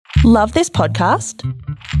Love this podcast?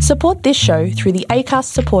 Support this show through the Acast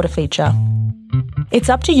supporter feature. It's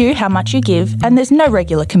up to you how much you give, and there's no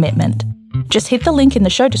regular commitment. Just hit the link in the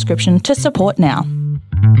show description to support now.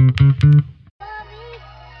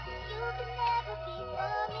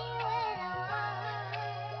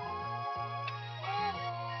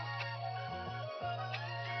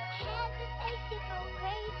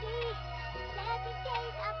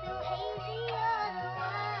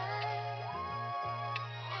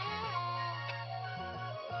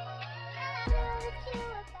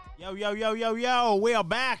 Yo, we are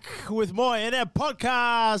back with more in a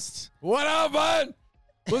podcast. What up, man?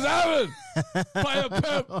 What's happening? Player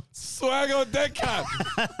Pep, swag on deck cat.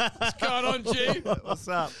 What's going on, G? What's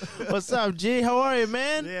up? What's up, G? How are you,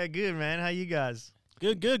 man? Yeah, good, man. How you guys?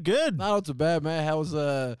 Good. Not too bad, man. How's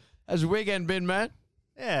your weekend been, man?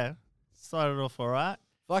 Yeah, started off all right.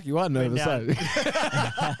 Fuck, you are nervous, down.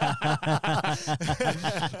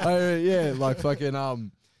 Yeah, like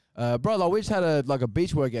fucking bro, like we just had a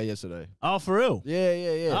beach workout yesterday. Oh, for real?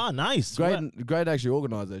 Yeah. Oh, nice. Great to actually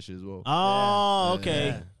organize that shit as well. Oh, Yeah. okay.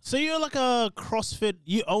 Yeah. So you're like a CrossFit.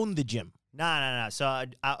 You own the gym. No. So I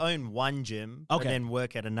own one gym, but Okay. then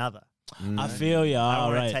work at another. I feel ya. I don't All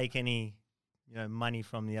want right. to take any, money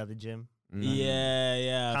from the other gym.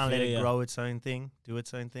 Yeah. I Can't let feel it ya. grow its own thing, do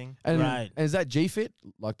its own thing. And, Right. and is that G-Fit,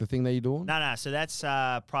 like the thing that you're doing? No. So that's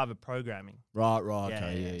private programming. Right,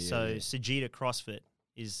 okay, yeah. So Sajida CrossFit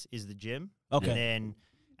is the gym. Okay.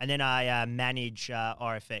 And then I manage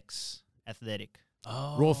RFX Athletic.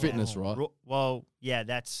 Oh. Raw Fitness, right? Well, yeah,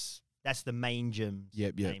 that's the main gym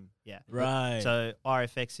Yep. name. Yeah. Right. So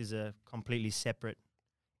RFX is a completely separate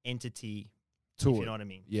entity, To if it. you know what I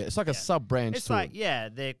mean. Yeah, it's like a Yeah. sub-branch It's to like, it. yeah,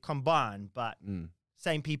 they're combined, but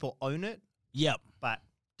same people own it, Yep. but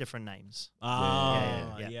different names.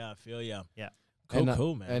 Ah, Yeah. yeah. I feel ya. Yeah.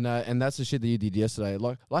 Cool, man. And that's the shit that you did yesterday.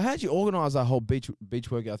 Like how'd you organize that whole beach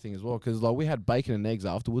workout thing as well? Because like we had bacon and eggs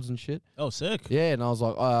afterwards and shit. Oh, sick. Yeah, and I was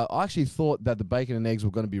like, I actually thought that the bacon and eggs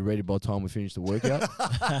were going to be ready by the time we finished the workout.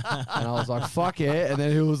 And I was like, fuck yeah. And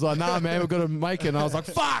then he was like, nah, man, we're going to make it. And I was like,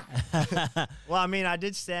 fuck. Well, I mean, I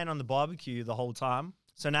did stand on the barbecue the whole time,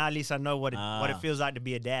 so now at least I know what it feels like to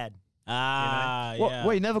be a dad. Yeah.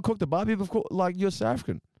 Wait, you never cooked a barbecue before? Like, you're South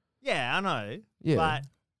African. Yeah, I know. Yeah. But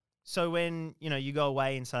so when you go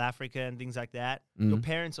away in South Africa and things like that, your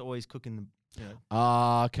parents are always cooking the.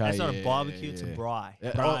 Okay. It's not a barbecue; it's a braai.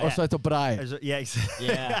 Also, it's a braai. Yeah,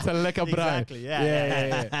 Yeah. It's a lekker braai. exactly. Yeah.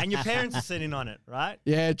 Yeah. And your parents are sitting on it, right?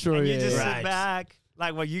 Yeah, true. And you yeah, just yeah. Right. sit back,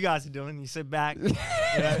 like what you guys are doing. You sit back. And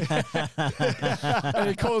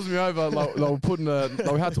he calls me over, like we're putting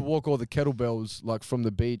we had to walk all the kettlebells like from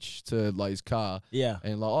the beach to like his car, Yeah.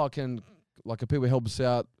 and like, can people help us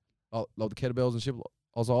out, like the kettlebells and shit.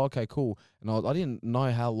 I was like, okay, cool, and I didn't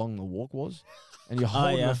know how long the walk was, and you're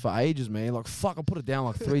holding yeah. it for ages, man. Like fuck, I put it down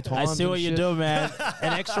like 3 I times. see and what you shit. do, man.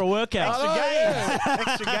 An extra workout. I know, yeah.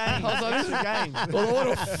 Extra game. I was like, Extra game. Well, what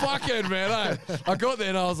a fuckhead, man. I got there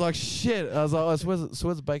and I was like, shit. I was like, so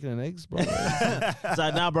where's the bacon and eggs, bro? It's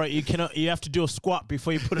like, nah, bro, you have to do a squat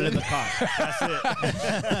before you put it in the car. That's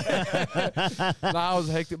it. Nah, I was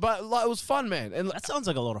hectic, but like it was fun, man. And That sounds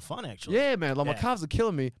like a lot of fun, actually. yeah, man. Like my Yeah. calves are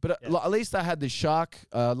killing me, but like, at least I had the shark.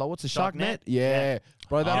 Like what's the shark net? net? Yeah,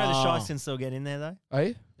 bro. You know That the sharks can still get in there though.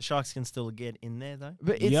 eh? The sharks can still get in there though.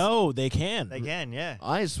 But it's, Yo, they can. They can, yeah.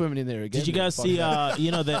 I ain't swimming in there again. Did you man. guys Fuck see?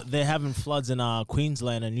 that. They're having floods in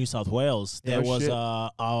Queensland and New South Wales. There Oh, was shit.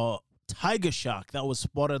 a tiger shark that was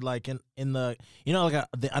spotted like in the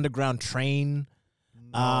the underground train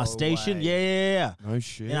No station. way. Yeah. No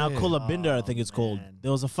shit. In our Coolambinder, I Oh, think it's called. man.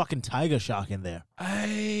 There was a fucking tiger shark in there.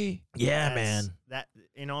 Hey. Yeah, That's- man. That,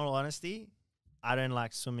 in all honesty, I don't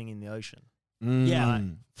like swimming in the ocean. Yeah.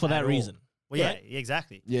 Mm. For that At all. reason. Well, Right? yeah,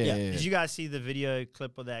 exactly. Yeah. Yeah. Yeah. Did you guys see the video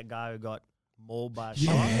clip of that guy who got mauled by a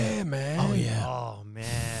shark? Yeah, man. Oh yeah. Oh man,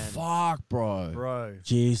 Fuck, bro. bro.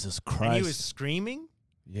 Jesus Christ. And he was screaming.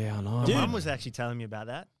 Yeah, I know. My Dude. mum was actually telling me about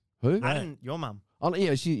that. Who? I didn't. Your mum. Oh,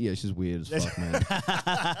 yeah, she's weird as fuck, man.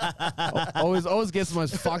 always gets the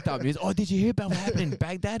most fucked up news. Oh, did you hear about what happened in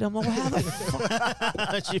Baghdad? I'm like, well, how the fuck?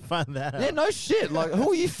 How'd you find that out? Yeah, no shit. Like,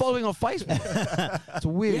 who are you following on Facebook? It's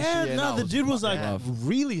weird. Yeah, shit. no, the dude was like rough.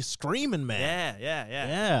 really screaming, man. Yeah.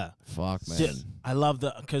 Yeah. Fuck, man. Shit. I love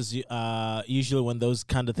the because usually when those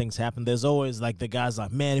kind of things happen, there's always like the guys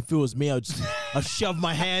like, man, if it was me, I'd shove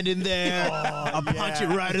my hand in there, I'll punch it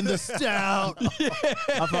right in the snout,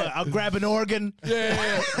 I'll grab an organ.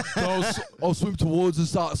 Yeah. I'll swim towards and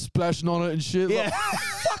start splashing on it and shit. Yeah. Like,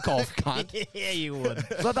 fuck off, cunt. Yeah, you would.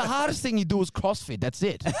 Like, the hardest thing you do is CrossFit. That's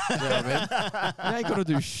it. You know what I mean? You ain't got to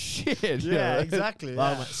do shit. you know what I mean? exactly.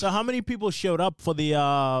 So how many people showed up for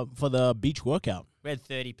the beach workout? We had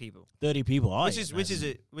 30 people, 30 people. Oh, which yeah,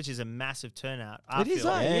 is nice. a massive turnout. I It is,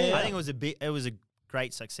 feel. yeah. I think it was a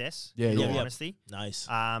great success. Yeah, in yeah. all Yep. honesty. Nice.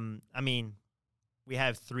 I mean, we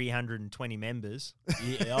have 320 members.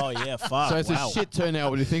 Yeah, oh yeah, fuck. So it's wow. a shit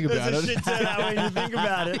turnout when you think about It's it. a shit turnout when you think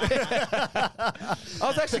about it. I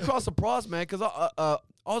was actually quite surprised, man, because I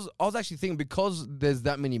was actually thinking because there's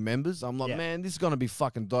that many members, I'm like, Yeah. man, this is gonna be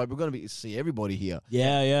fucking dope. We're gonna see everybody here,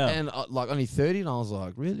 Yeah, yeah. and like only 30, and I was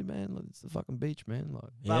like, really, man? Like, it's the fucking beach, man.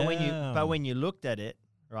 Like, But when you looked at it,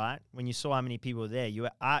 right, when you saw how many people were there,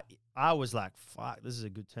 I was like, fuck, this is a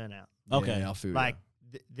good turnout. Okay. yeah, I feel Like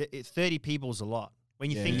 30 people's a lot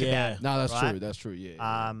when you Yeah. think Yeah. about it. no, that's right? true. That's true.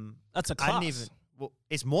 Yeah. That's a I class. didn't even. Well,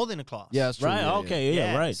 it's more than a class. yeah, that's true. Right. yeah, Okay.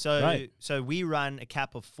 Yeah. Right. So right. so we run a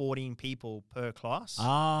cap of 14 people per class.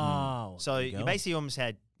 Oh. so there you go. basically almost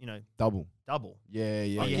had Double. double. Yeah,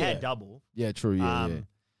 yeah, Well, you yeah. had double. Yeah, true. Yeah,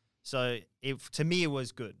 So to me, it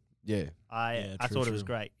was good. yeah. I Yeah, I true, thought it was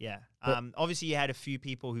true. great. Yeah. But- Obviously, you had a few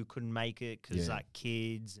people who couldn't make it because Yeah. like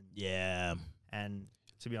kids Yeah. and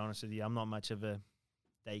to be honest with you, I'm not much of a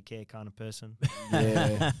daycare kind of person.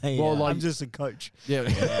 Yeah. Yeah. Well, like, I'm just a coach. yeah.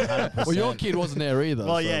 Yeah, well, your 100%. kid wasn't there either.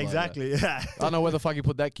 Well, so, yeah, like, exactly. Yeah. I don't know where the fuck you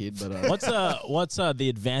put that kid, but What's the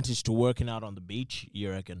advantage to working out on the beach?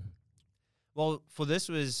 You reckon? Well,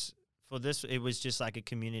 it was just like a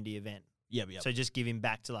community event. Yep. Yep. So just giving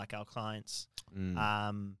back to like our clients. since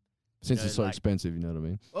you know, it's so like- expensive, you know what I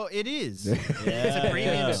mean? Well, it is. Yeah. It's a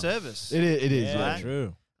premium Yeah. service. It is. yeah. Yeah. right?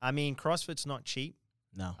 True. I mean, CrossFit's not cheap.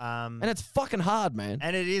 No. And it's fucking hard, man.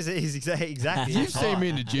 And it is exactly. You've it's seen me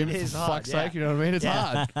in hard. the gym, It for is hard, fuck's yeah. sake, you know what I mean? It's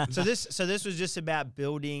Yeah. hard. So this was just about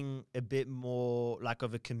building a bit more like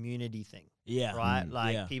of a community thing, Yeah. right?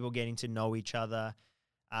 Like Yeah. people getting to know each other.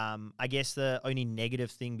 I guess the only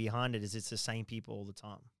negative thing behind it is it's the same people all the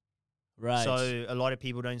time. Right. So a lot of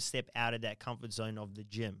people don't step out of that comfort zone of the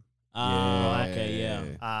gym. Ah, okay.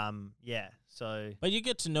 Yeah. Yeah. So But you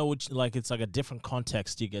get to know which, like, it's like a different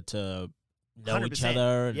context. You get to know each 100%,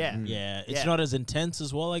 other. and- yeah. Yeah. It's Yeah. not as intense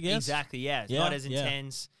as well, I guess. exactly, yeah. It's Yeah, not as yeah.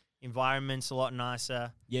 intense. Environment's a lot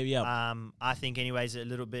nicer. Yeah. Yeah. I think, anyways, a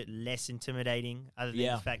little bit less intimidating. Other than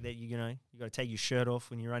Yeah. the fact that you got to take your shirt off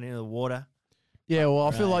when you run into the water. Yeah, well,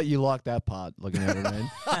 I feel Right. like you like that part, looking at it,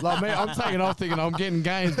 man. Like me, I'm taking off thinking I'm getting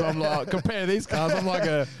gains, but I'm like, compare these cars, I'm like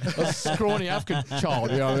a scrawny African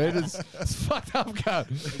child, you know what I mean? It's fucked up, car.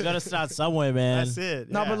 You got to start somewhere, man. That's it.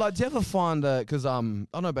 No, yeah. but like, do you ever find, because I don't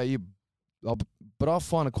know about you, but I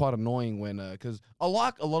find it quite annoying when, because I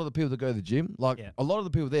like a lot of the people that go to the gym. Like, Yeah. a lot of the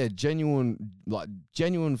people there, genuine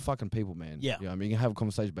fucking people, man. Yeah. You know what I mean? You can have a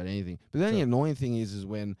conversation about anything. But the only annoying thing is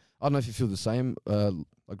when, I don't know if you feel the same,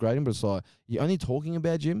 like grading, but it's like, you're only talking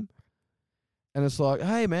about gym. And it's like,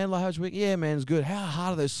 hey, man, like, how's your week? Yeah, man, it's good. How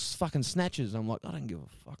hard are those fucking snatches? I'm like, I don't give a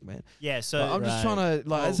fuck, man. yeah. So Like, I'm just Right. trying to,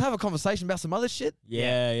 like, let's have a conversation about some other shit.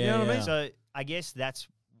 Yeah. Yeah. You know what I mean? yeah. So I guess that's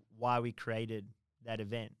why we created that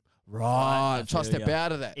event. Right. Try to feel step ya.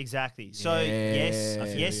 out of that. Exactly. So Yeah. I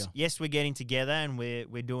feel yes, we're getting together and we're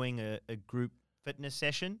doing a group fitness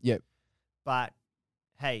session. Yep. But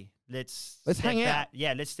hey, let's Let's step hang out. back.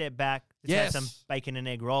 Yeah, let's step back. Let's Yes. have some bacon and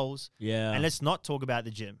egg rolls, Yeah. and let's not talk about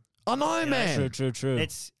the gym. I know, man. True.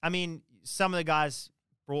 I mean, some of the guys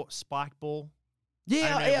brought spike ball. I Yeah,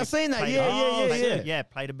 don't know yeah, if I've seen that. played- Yeah.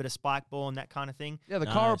 Played a bit of spike ball and that kind of thing. Yeah, the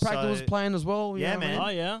Nice. chiropractor was So- playing as well. you Yeah, know what I man. mean? Oh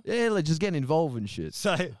yeah. Yeah, like just getting involved in shit.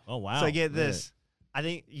 So Oh wow. so get this. I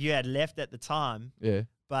think you had left at the time, Yeah.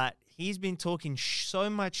 but he's been talking so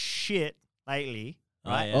much shit lately. Oh,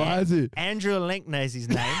 Right? yeah. Oh, has it? Andrew Linkner is his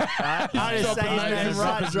name. Right? I just say his Dropping name names.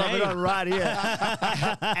 right, Drop his drop it name. on right here.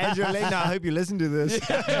 Andrew Linkner, I hope you listen to this.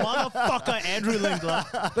 Motherfucker, Andrew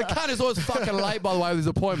Linkler. The cunt is always fucking late, by the way, with his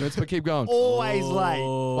appointments, but keep going. Always late.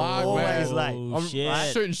 Fuck, Always man. late. Oh, I'm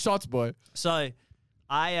shit. shooting shots, boy. So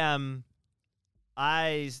I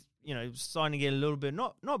starting to get a little bit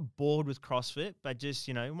not bored with CrossFit, but just,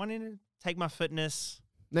 wanting to take my fitness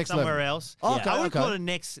Next somewhere level. else. Oh, Yeah. okay, I would okay. call it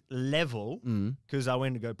next level Mm. because I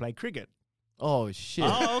went to go play cricket. Oh, shit.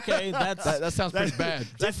 Oh, okay. That's That sounds pretty bad.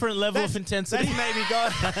 different level of intensity.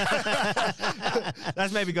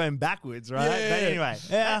 That's maybe going backwards, right? Yeah. But anyway,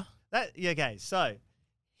 Yeah. okay. So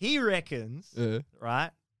he reckons, Yeah.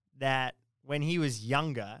 right, that when he was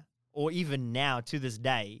younger, or even now to this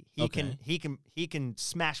day, he can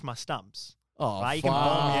smash my stumps. Oh, Right, you can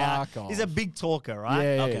bomb me out. fuck off. He's a big talker, right?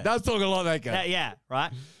 Yeah, Okay. yeah. That's talking a lot, that guy. Yeah,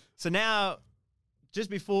 right. So now,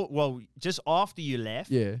 just after you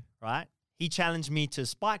left, Yeah. right, he challenged me to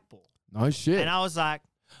spike ball, No shit. and I was like,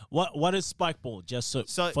 What is spike ball? Just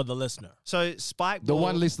So- for the listener. so spike The ball.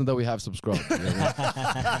 one listener that we have subscribed.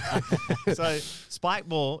 So spike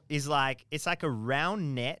ball is it's like a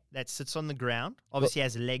round net that sits on the ground. Obviously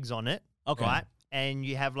has legs on it. Okay. Right. and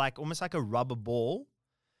you have like almost like a rubber ball,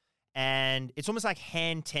 and it's almost like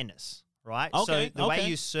hand tennis, right? Okay, So the way okay.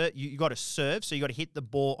 you serve, you got to serve, so you got to hit the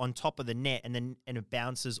ball on top of the net, and it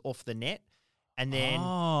bounces off the net, and then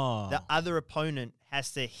Oh. the other opponent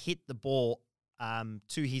has to hit the ball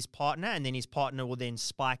to his partner, and then his partner will then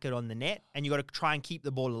spike it on the net, and you got to try and keep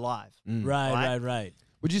the ball alive. Right.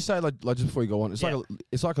 Would you say like just before you go on, it's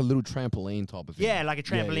like a little trampoline type of thing? Yeah, like a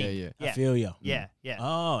trampoline. Yeah. I feel you. Yeah.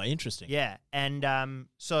 Oh, interesting. Yeah, and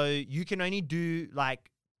so you can only do like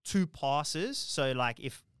 2 passes. So like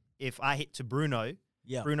if I hit to Bruno,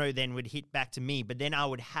 Yeah. Bruno then would hit back to me, but then I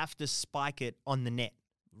would have to spike it on the net.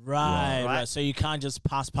 Right. So you can't just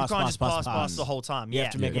pass You can't just pass the whole time. You Yeah,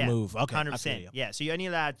 have to make a move. Okay, I feel 100%. you. Yeah, so you only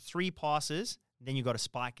allowed 3 passes, then you got to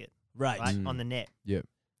spike it Right. right on the net. Yeah.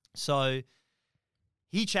 So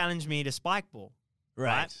he challenged me to spike ball.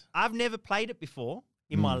 Right. I've never played it before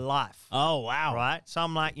in my life. Oh, wow. Right? So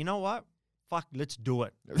I'm like, you know what? Fuck, let's do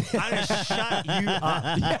it. I'm going to shut you up.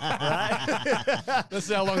 Right? Let's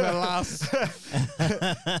see how long that lasts.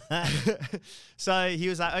 So he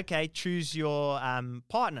was like, okay, choose your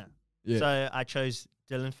partner. Yeah. So I chose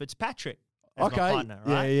Dylan Fitzpatrick as Okay. my partner,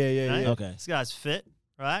 right? Yeah. You know? Okay. This guy's fit,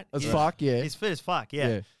 right? As He's- fuck, yeah. He's fit as fuck,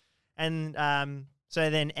 yeah. And so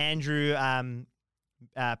then Andrew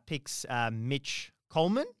picks Mitch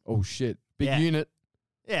Coleman. Oh shit. Big Yeah. unit.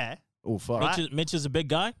 Yeah. Oh fuck. Right. Mitch is a big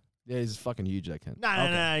guy? Yeah, he's fucking huge, that cunt.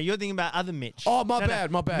 No. You're thinking about other Mitch. Oh, my No, no.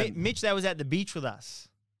 bad, my bad. Mitch that was at the beach with us.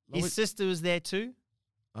 His sister was there too.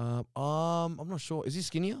 I'm not sure. Is he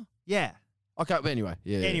skinnier? Yeah. Okay, but anyway.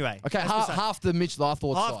 Yeah. yeah. Anyway, Okay, that's beside- half the Mitch that I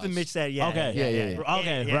thought Half size. the Mitch there, yeah. Okay. Yeah.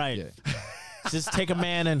 Okay, Yeah. right. Yeah. Just take a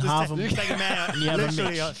man and half him. Take a man out. And you have a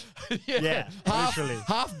literally, Mitch. yeah, half, literally.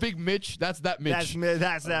 half big Mitch. That's that Mitch.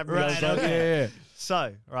 That's that. Right, Mitch. okay. Yeah.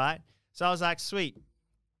 So, right. So I was like, sweet.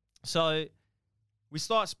 So we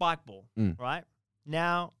start spike ball, right?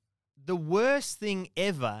 Now, the worst thing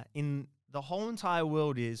ever in the whole entire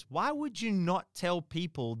world is, why would you not tell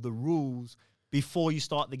people the rules before you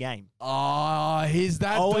start the game? Oh, he's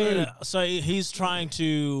that Oh, dude. wait. So he's trying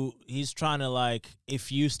to like,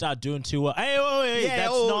 if you start doing too well, hey, wait, Yeah,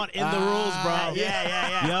 that's oh, not in the rules, bro.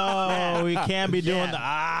 Yeah. Yo, we can't be doing Yeah. the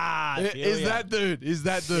I feel Is ya. that dude? Is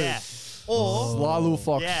that dude? Yeah. Or, Sly little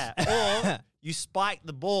fox. yeah, or you spike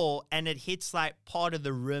the ball and it hits like part of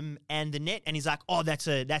the rim and the net, and he's like, "Oh, that's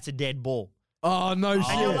a dead ball." Oh, no shit.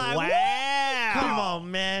 And you're like, wow. "Come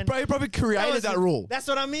on, man!" Bro, he probably created that rule. That's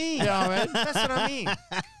what I mean. Yeah, man. That's what I mean.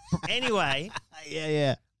 Anyway,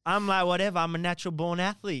 Yeah. I'm like, whatever. I'm a natural born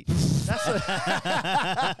athlete. That's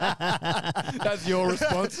That's your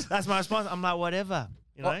response. that's my response. I'm like, whatever.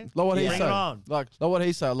 You know, Like what he bring said. it on. Like what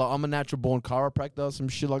he said. Like I'm a natural born chiropractor, or some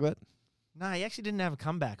shit like that. No, he actually didn't have a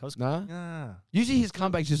comeback. I was Nah? Nah. Usually his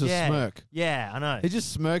comeback's just a Yeah. smirk. Yeah, I know. He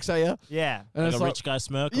just smirks at you, Yeah. and Like it's a like, rich guy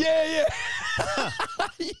smirk. yeah.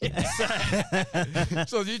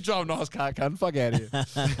 So you drive a nice car, cunt. Fuck out of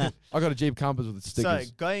here. I got a Jeep Compass with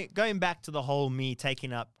stickers. So going back to the whole me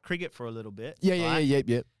taking up cricket for a little bit. yeah, right?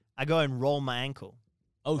 yeah. I go and roll my ankle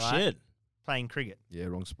Oh, Right? shit. playing cricket. Yeah,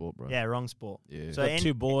 wrong sport, bro. Yeah, wrong sport. Yeah. So Got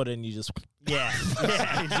too bored and you just. yeah,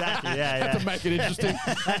 exactly. Yeah. To make it interesting.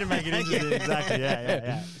 Had to make it interesting. Exactly.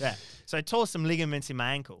 Yeah. So I tore some ligaments in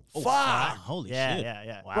my ankle. Fuck. Ah, holy Yeah, shit.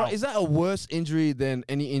 yeah. Wow. Bro, is that a worse injury than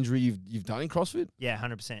any injury you've done in CrossFit? Yeah,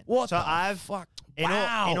 100%. What So the I've fuck? in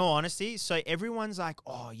Wow. all honesty, so everyone's like,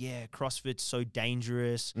 oh yeah, CrossFit's so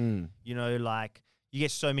dangerous. Mm. You know, like you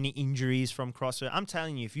get so many injuries from CrossFit. I'm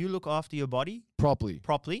telling you, if you look after your body Properly.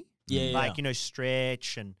 properly, Yeah, like you know,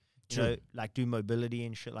 stretch and you True. know, like do mobility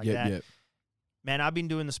and shit like Yeah, that. yeah. Man, I've been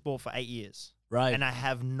doing the sport for 8 years, Right. and I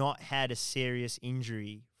have not had a serious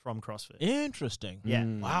injury from CrossFit. Interesting. Yeah.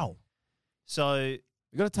 Mm. Wow. So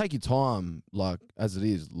You got to take your time, like as it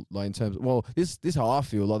is, like in terms. Well, this how I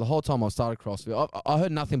feel. Like the whole time I started CrossFit, I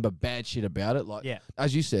heard nothing but bad shit about it. Like Yeah.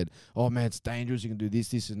 as you said, oh man, it's dangerous. You can do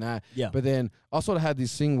this, and that. Yeah. But then I sort of had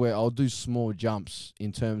this thing where I'll do small jumps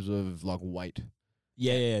in terms of like weight,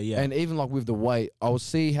 Yeah. and even like with the weight, I will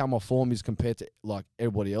see how my form is compared to like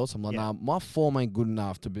everybody else. I'm like, Yeah. nah, my form ain't good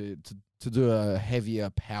enough to do a heavier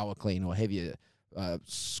power clean or heavier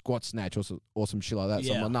squat snatch or some shit like that.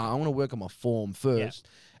 So I'm Yeah. like, nah, I want to work on my form first,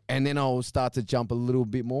 and then I'll start to jump a little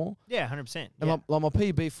bit more. yeah, 100%. And Yeah. like my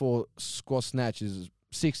PB for squat snatch is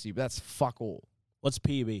 60, but that's fuck all. What's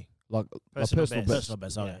PB? Like Personal personal best. best. Personal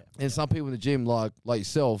best. Okay. Yeah. And some people in the gym, like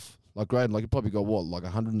yourself, like Graydon, like you probably got what, like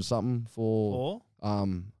 100 and something for Or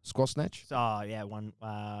squat snatch. so,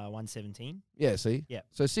 117. Yeah, see. Yeah.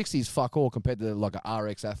 So 60 is fuck all compared to like a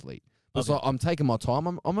RX athlete. But so Okay. I'm taking my time.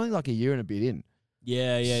 I'm only like a year and a bit in.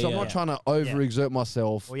 Yeah. So I'm not trying to overexert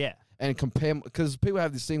myself. Well, yeah. and compare, because people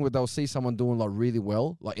have this thing where they'll see someone doing like really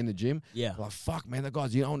well, like in the gym. Yeah. Like, fuck, man, that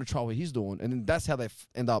guy's, I want to try what he's doing. And then that's how they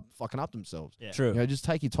end up fucking up themselves. Yeah. True. You know, just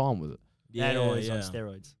take your time with it. And always on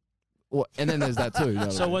steroids. And then there's that too. You know what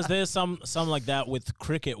I So mean? was there some like that with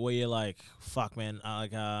cricket where you're like, fuck, man,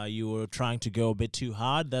 you were trying to go a bit too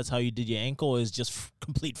hard? That's how you did your ankle, or is just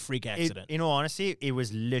complete freak accident? In all honesty, it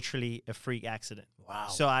was literally a freak accident. Wow.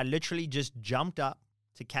 So I literally just jumped up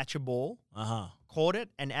to catch a ball, caught it,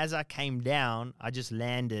 and as I came down, I just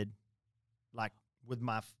landed like with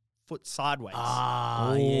my foot sideways.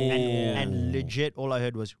 Ah, And legit, all I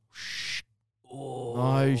heard was whoosh.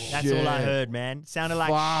 Oh, shit. That's all I heard, man. Sounded like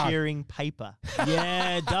Fuck. shearing paper.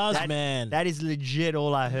 Yeah, it does, man. That is legit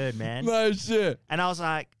all I heard, man. No shit. And I was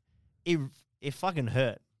like, it fucking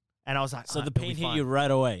hurt. And I was like, So the it'll pain be hit fine. you right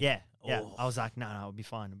away. Yeah, yeah. Oh. I was like, no, it'll be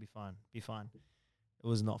fine. It'll be fine. Be fine. It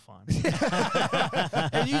was not fine.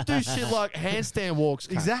 And you do shit like handstand walks.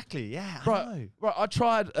 cunt. Exactly. Yeah. I Right, know. right. I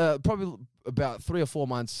tried probably about 3 or 4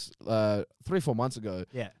 months, 3-4 months ago.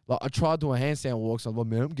 Yeah. Like I tried doing handstand walks. I'm like,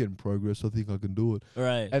 man, I'm getting progress. I think I can do it.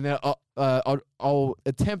 Right. And then I'll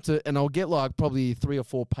attempt it, and I'll get like probably 3 or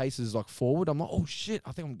 4 paces like forward. I'm like, oh shit,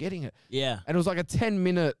 I think I'm getting it. Yeah. And it was like a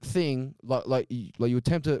 10-minute thing. Like you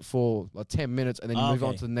attempt it for like 10 minutes, and then you move on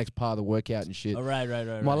Okay. to the next part of the workout and shit. Oh, right.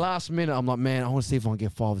 My last minute, I'm like, man, I want to see if I can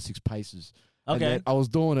get 5 or 6 paces. And Okay. then I was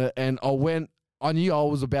doing it, and I knew I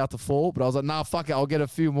was about to fall, but I was like, nah, fuck it, I'll get a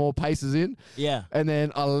few more paces in. Yeah. And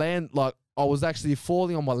then I was actually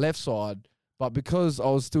falling on my left side, but because I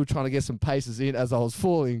was still trying to get some paces in as I was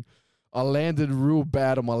falling, I landed real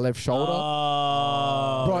bad on my left shoulder.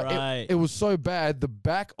 Oh, Bro, right. it was so bad, the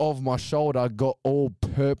back of my shoulder got all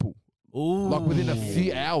purple, Ooh. like within a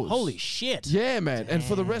few hours. Holy shit. Yeah, man. And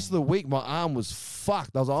for the rest of the week, my arm was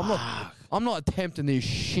fucked. I was like, I'm not attempting this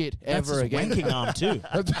shit That's ever his again. wanking arm too.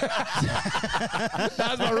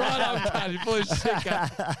 That's my right arm, cunt. You full of shit,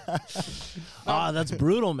 cunt. Oh, that's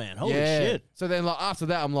brutal, man. Holy shit. So then, like after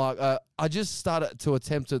that, I'm like, I just started to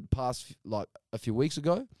attempt it past like a few weeks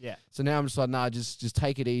ago. Yeah. So now I'm just like, nah, just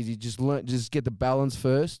take it easy. Just get the balance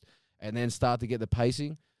first, and then start to get the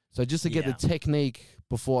pacing. So just to get the technique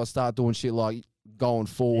before I start doing shit like going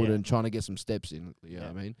forward and trying to get some steps in. You know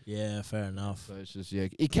what I mean? Yeah, fair enough. So it's just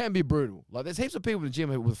it can be brutal. Like there's heaps of people in the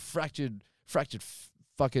gym with fractured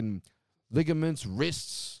fucking ligaments,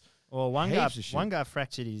 wrists. Well, Heaps of shit. one guy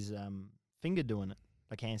fractured his finger doing it,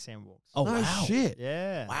 like handstand walks. Oh, No wow. shit.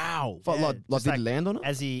 Yeah. Wow. Fuck, Yeah, like just did like he land on it?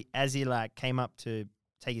 As he like came up to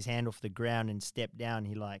take his hand off the ground and step down,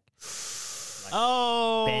 he like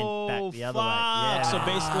Oh, bent back the other way. fuck. Yeah. So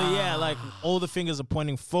basically, yeah, like all the fingers are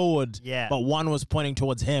pointing forward, Yeah. but one was pointing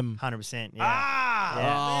towards him. 100%. Yeah. Ah,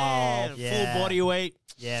 Yeah. man. Yeah. Full body weight.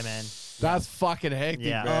 Yeah, man. That's fucking hectic,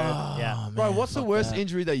 Yeah. man. Oh, Yeah. Bro, man, what's the fuck worst that.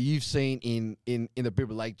 injury that you've seen in the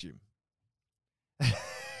Bibba Lake gym?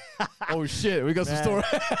 Oh shit, we got some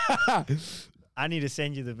Man. story. I need to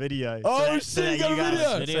send you the video. Oh, that- shit, you got a guys-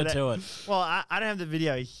 video? Video that- to it. Well, I don't have the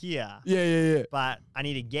video here, yeah. but I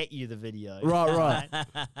need to get you the video. Right.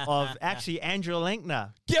 Of actually Andrew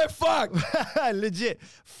Lenkner, Get fucked. legit,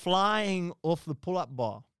 flying off the pull-up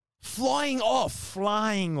bar. Flying off.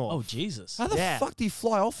 Flying off. Oh, Jesus. How the Yeah. fuck do you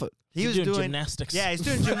fly off it? he He's was doing gymnastics. Yeah, he's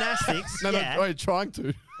doing gymnastics. No, yeah. wait, trying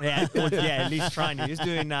to. Yeah, at least trying to. He was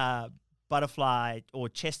doing butterfly or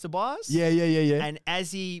chest to bars. Yeah. And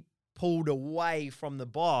as he pulled away from the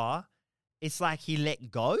bar, it's like he let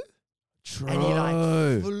go and he like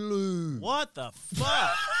Bro. flew. What the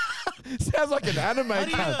fuck? Sounds like an anime. How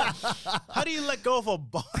do, cunt. how do you let go of a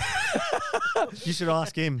ball? You should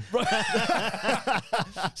ask him.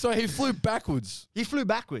 So he flew backwards. He flew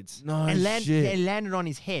backwards. No and shit. landed on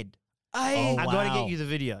his head. Hey, I gotta wow. get you the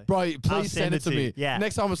video. bro, I'll please send it to me. Yeah.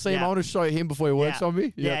 Next time I see him, Yeah. I want to show him before he works Yeah. on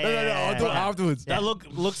me. Yeah, No, yeah, I'll do it yeah. afterwards. Yeah. That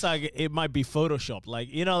looks like it might be Photoshop. Like,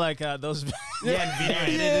 you know, like those Yeah, video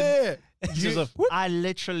edited. Yeah. It's just a whoop. I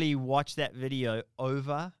literally watched that video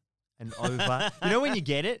over and over. You know when you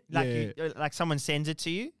get it, like like someone sends it to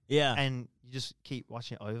you, Yeah. and you just keep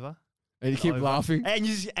watching it over. And you keep over. laughing.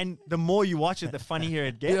 And the more you watch it, the funnier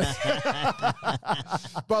it gets.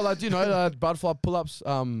 Bro, like, do you know butterfly pull-ups,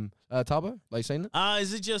 Tabo? Like, you seen it?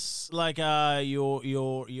 Is it just like your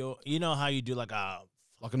you know how you do like a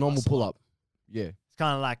Like a normal pull-up. Yeah. It's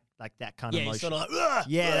kind of like that kind yeah, of you motion. sort of like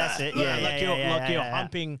Yeah, that's it. Yeah, like yeah, you're yeah, like yeah, you're yeah.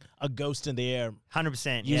 humping a ghost in the air.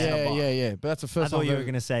 100%. Using Yeah. a bar. Yeah. But that's the I first thought time. you were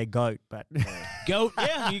going to say goat, but Goat,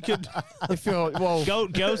 yeah, you could If you're, well,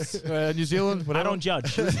 goat, ghosts. New Zealand, I whatever. don't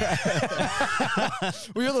judge. Well,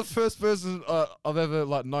 you're the first person I've ever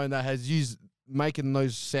like known that has used making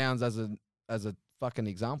those sounds as a fucking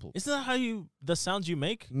example. Isn't that how the sounds you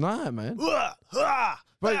make? No, man.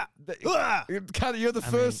 Bro, Carter, you're the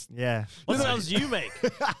first. Yeah. what sounds do you make?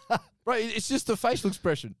 Bro, it's just the facial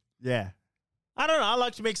expression. Yeah. I don't know. I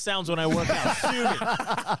like to make sounds when I work out. Sue me.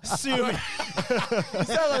 Sue me. Is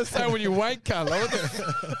that like saying when you wank, Carter?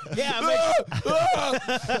 Yeah,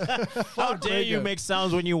 how dare you make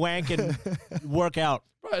sounds when you wank and work out?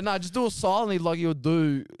 Bro, no, just do it silently like you would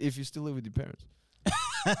do if you still live with your parents.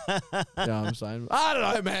 You know what I'm saying? I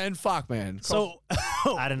don't know, man. Fuck, man. So,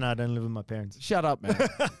 I don't know. I don't live with my parents. Shut up, man.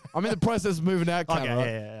 I'm in the process of moving out, Carter. Okay, right?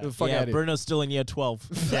 yeah. Get the fuck yeah, out of here. Bruno's still in year 12.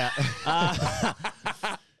 Yeah.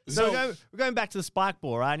 So- we're going back to the spike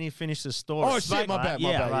ball, right? I need to finish the story. Oh, shit, my right? bad,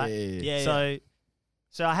 my Yeah, bad. right. Yeah.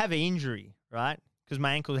 So I have an injury, right? Because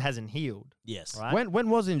my ankle hasn't healed, Yes. right? When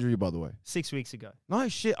was injury, by the way? 6 weeks ago. No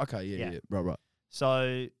shit. Okay, yeah. Right.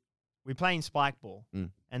 So we're playing spike ball,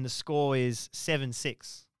 and the score is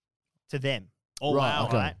 7-6 to them. Oh, Right, wow.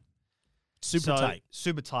 okay. Right? Super tight.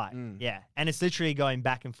 Super tight. Yeah. And it's literally going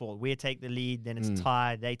back and forth. We take the lead, then it's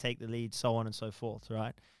tied. They take the lead, so on and so forth,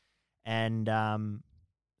 right? And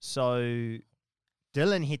so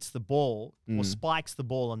Dylan hits the ball or spikes the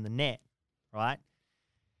ball on the net, right?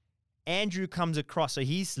 Andrew comes across. So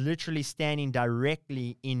he's literally standing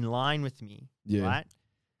directly in line with me, Yeah. right?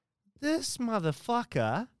 This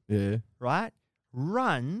motherfucker, Yeah. right,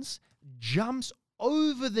 runs, jumps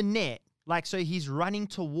over the net. Like, so he's running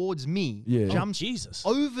towards me, Yeah. Oh, jumps Jesus.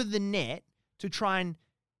 over the net to try and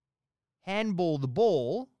handball the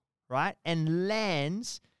ball, right, and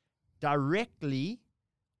lands directly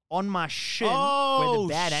on my shin where the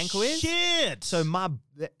bad ankle is. Shit. So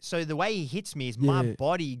the way he hits me is my Yeah.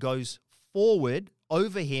 body goes forward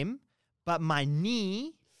over him, but my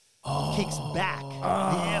knee kicks back.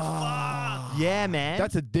 Yeah, fuck. Yeah, man.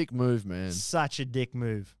 That's a dick move, man. such a dick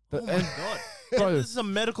move. Oh, my God. Bro. This is a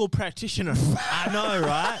medical practitioner. I know,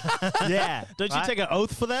 right? Yeah. Don't you right? take an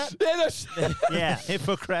oath for that? Yeah.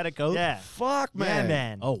 Hippocratic oath? Yeah. Fuck, man. Yeah,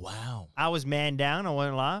 man. Oh, wow. I was man down. I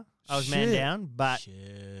won't lie. I was man Shit. down, but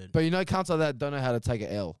Shit. But you know, cunts like that don't know how to take an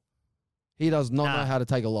L. He does not Nah. know how to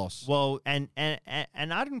take a loss. well, and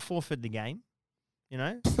I didn't forfeit the game. You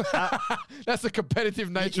know, That's the competitive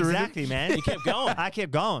nature. exactly, man. You kept going. I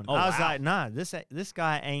kept going. Oh, I was wow. like, nah, this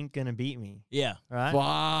guy ain't gonna beat me, Yeah. right?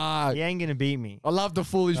 Fuck. He ain't gonna beat me. I love the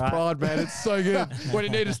foolish Right. pride, man. It's so good. When he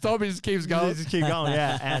need to stop, he just keeps going. Just keep going,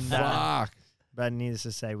 yeah. And Fuck. but needless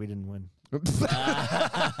to say, we didn't win.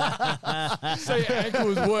 So your ankle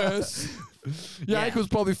was worse. Your Yeah. ankle's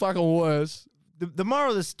probably fucking worse. The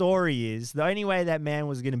moral of the story is the only way that man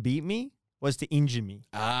was gonna beat me was to injure me.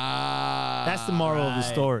 Ah. That's the moral of the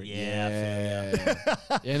story. Yeah. Yeah.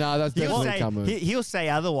 Yeah, no, that's He'll definitely say, coming. he'll say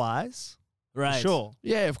otherwise, Right. sure.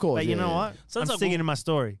 Yeah, of course. But you yeah, know yeah. what? Sounds I'm like sticking we'll- to my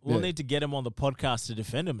story. We'll Yeah. need to get him on the podcast to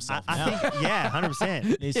defend himself now. I think, yeah,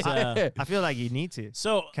 100%. Needs Yeah. to, I feel like you need to.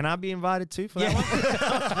 so, Can I be invited too for that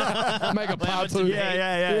one? Make a part Well, two. Yeah, yeah,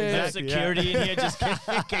 yeah. Yeah. there's exactly, security in here just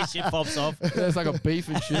in case shit pops off. There's like a beef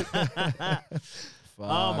and shit. Oh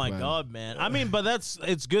Fuck, my man. God, man. I mean, but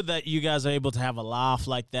it's good that you guys are able to have a laugh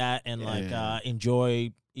like that and Yeah.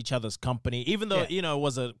 enjoy each other's company, even though, Yeah. it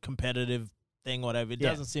was a competitive thing, whatever. It Yeah.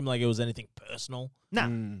 doesn't seem like it was anything personal. Nah,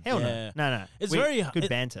 hell Yeah. no. No. It's very- good it-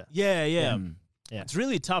 banter. Yeah, yeah. Mm. Yeah. It's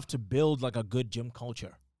really tough to build like a good gym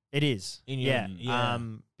culture. It is. In your- Yeah. yeah.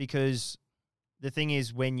 Because the thing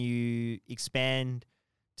is, when you expand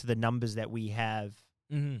to the numbers that we have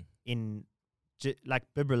Mm-hmm. in, like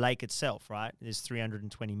Bibra Lake itself, right? There's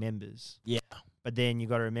 320 members. Yeah. But then you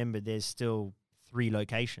got to remember there's still 3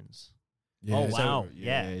 locations. Yeah, Oh, so- wow.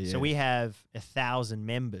 Yeah. So we have 1,000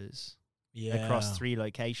 members Yeah. across 3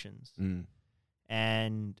 locations. Mm.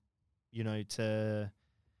 And,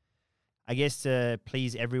 I guess to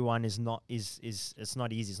please everyone is not it's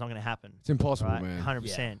not easy. It's not going to happen. It's impossible, Right, man.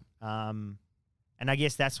 100%. And I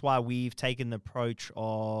guess that's why we've taken the approach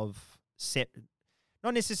of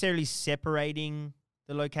not necessarily separating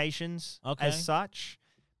the locations Okay. as such,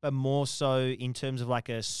 but more so in terms of like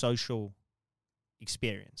a social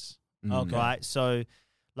experience, Mm. Okay. right? So,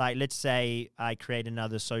 like, let's say I create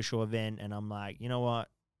another social event, and I'm like, you know what?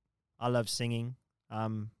 I love singing.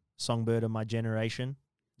 Songbird of my generation.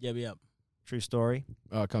 Yep, yep. True story.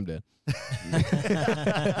 Oh, come down.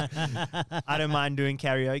 I don't mind doing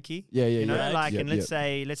karaoke. Yeah, yeah, You know, yeah. like, Yep, and yep.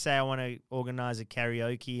 let's say I want to organize a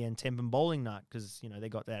karaoke and Tempin bowling night because they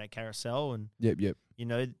got that at Carousel, and Yep.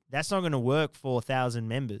 that's not going to work for 1,000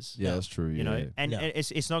 members. Yeah, that's true. You know, yeah. and Yeah.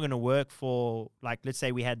 it's not going to work for, like, let's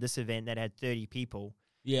say we had this event that had 30 people.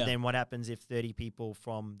 Yeah. Then what happens if 30 people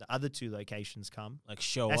from the other 2 locations come? Like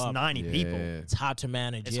show That's up. 90 people. Yeah. It's hard to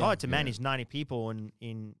manage. It's yeah. hard to manage 90 people in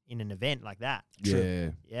an event like that.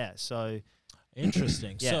 Yeah. Yeah. So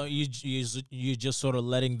Interesting. Yeah. So you just sort of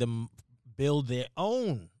letting them build their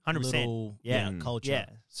own 100%. little culture. Yeah.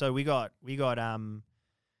 So we got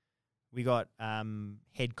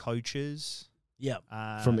head coaches. Yeah.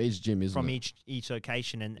 From each gym, isn't from it? each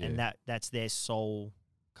location, and Yeah. that's their sole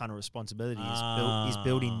kind of responsibility is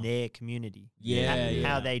building their community. Yeah, How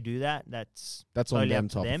yeah. they do that, that's That's on totally them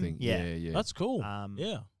up to type them. of thing. Yeah. Yeah. That's cool.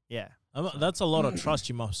 Yeah. Yeah. That's a lot of trust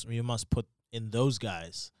you must put in those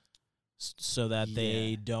guys, so that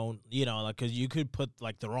they don't, like, because you could put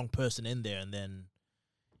like the wrong person in there and then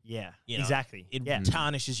Yeah, you know, exactly. it Yeah.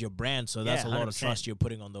 tarnishes your brand. So that's Yeah, a lot of 100%. trust you're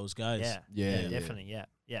putting on those guys. Yeah, definitely.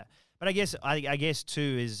 Yeah. But I guess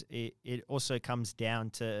too is it also comes down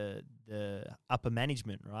to the upper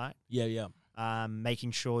management, right? Yeah.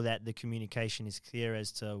 Making sure that the communication is clear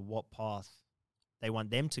as to what path they want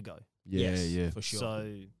them to go. Yeah. for sure.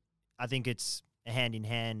 So I think it's a hand in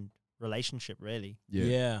hand relationship, really.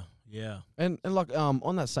 Yeah. And like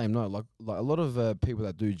on that same note, like a lot of people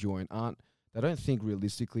that do join they don't think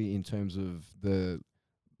realistically in terms of the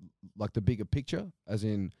bigger picture, as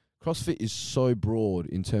in CrossFit is so broad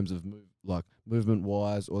in terms of movement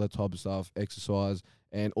wise, all that type of stuff, exercise,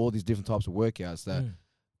 and all these different types of workouts that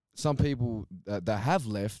some people that have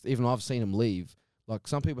left, even I've seen them leave. Like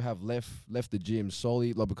some people have left the gym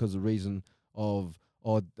solely like because of the reason of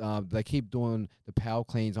they keep doing the power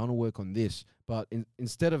cleans. I want to work on this, but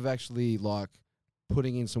instead of actually like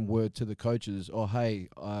putting in some word to the coaches, hey,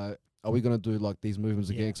 are we gonna do like these movements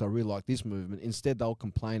again? Because I really like this movement. Instead, they'll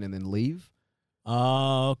complain and then leave.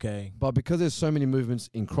 Oh, okay. But because there's so many movements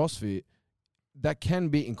in CrossFit, that can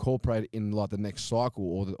be incorporated in like the next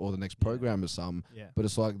cycle or the next program or something. Yeah. But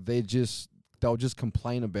it's like they'll just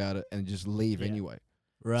complain about it and just leave anyway.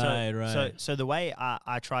 Right. So the way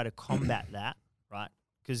I try to combat that, right?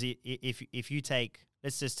 Because if you take,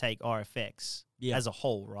 let's just take RFX as a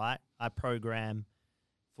whole, right? I program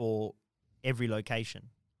for every location.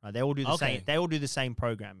 Right? They all do the same. They all do the same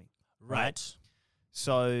programming. Right.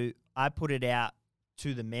 So I put it out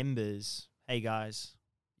to the members. Hey guys,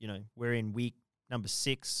 we're in week number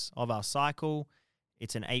 6 of our cycle.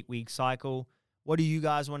 It's an 8-week cycle. What do you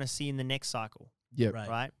guys want to see in the next cycle? Yeah.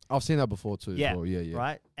 Right. I've seen that before too. Yeah. Well, yeah.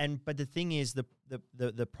 Right. But the thing is,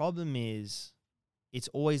 the problem is, it's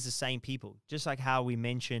always the same people. Just like how we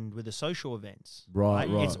mentioned with the social events. Right.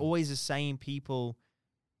 It's always the same people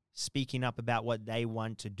speaking up about what they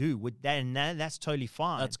want to do. With that, and that's totally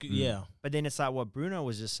fine. That's good. Yeah. But then it's like what Bruno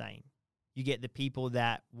was just saying. You get the people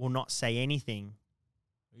that will not say anything.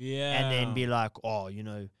 Yeah. And then be like,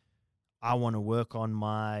 I want to work on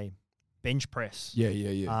my bench press. Yeah.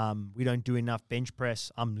 We don't do enough bench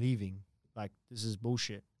press. I'm leaving. Like, this is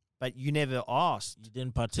bullshit. But you never asked. You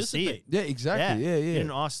didn't to see participate. it. Yeah, exactly. Yeah. You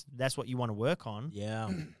didn't ask. That's what you want to work on. Yeah.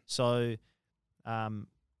 So,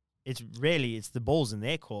 it's the balls in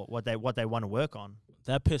their court. What they want to work on.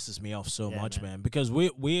 That pisses me off so much, man. Because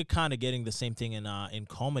we're kind of getting the same thing in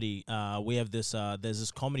comedy. We have this there's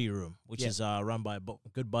this comedy room which is run by a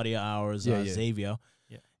good buddy of ours, Xavier.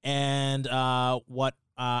 Yeah. And what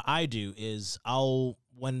I do is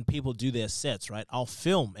when people do their sets, right, I'll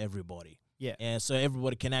film everybody. Yeah. And so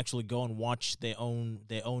everybody can actually go and watch their own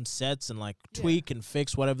sets and like tweak and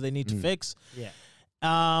fix whatever they need to fix. Yeah.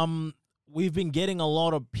 We've been getting a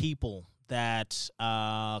lot of people that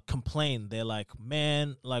complain. They're like,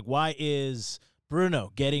 man, like, why is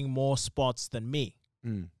Bruno getting more spots than me?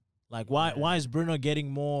 Like, why is Bruno getting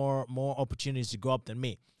more opportunities to go up than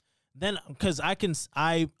me? Then, because I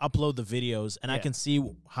upload the videos and I can see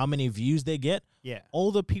how many views they get. Yeah.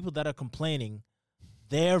 All the people that are complaining,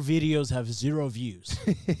 their videos have 0 views.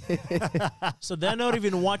 So they're not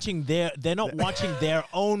even watching their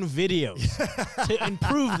own videos to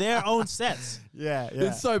improve their own sets. Yeah.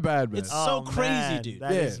 It's so bad, man. It's so crazy, man, dude.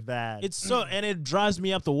 That is bad. It's so, and it drives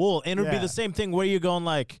me up the wall. And it would be the same thing where you're going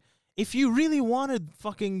like, if you really wanted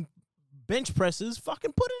fucking bench presses,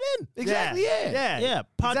 fucking put it in. Exactly. Yeah.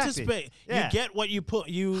 Participate. Exactly. Yeah. You get what you put.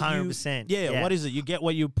 100%. Yeah. What is it? You get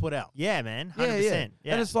what you put out. Yeah, man. 100%.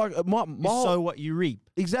 Yeah. And it's like You sow what you reap.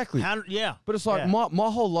 exactly. Yeah. But it's like Yeah. my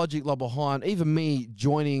whole logic like behind even me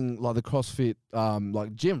joining like the CrossFit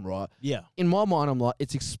like gym, right? Yeah. In my mind, I'm like,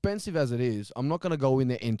 it's expensive as it is. I'm not gonna go in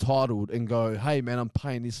there entitled and go, hey man, I'm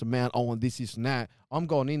paying this amount, I want this, and that. I'm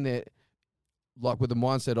going in there like with the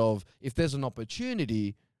mindset of if there's an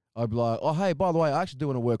opportunity, I'd be like, oh hey, by the way, I actually do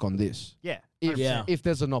want to work on this. Yeah. If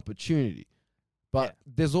there's an opportunity. But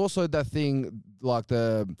there's also that thing, like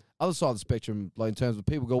the other side of the spectrum, like in terms of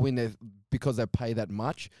people go in there because they pay that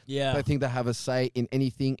much. Yeah. They think they have a say in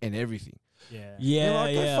anything and everything. Yeah. You're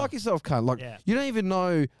like, go yeah. fuck yourself, cunt. Like, Yeah. you don't even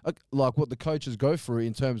know like what the coaches go through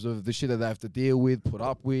in terms of the shit that they have to deal with, put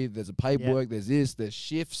up with. There's a paperwork. There's this. There's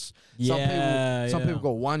shifts. Some people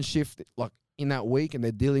got one shift like in that week, and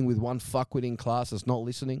they're dealing with one fuckwit in class that's not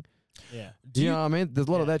listening. Yeah. Do you know what I mean? There's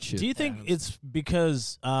a lot of that shit. Do you think it's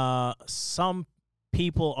because some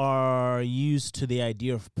people are used to the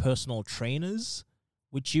idea of personal trainers,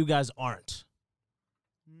 which you guys aren't?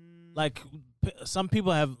 Like, some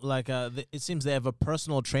people have, like, it seems they have a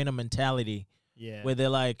personal trainer mentality Yeah. where they're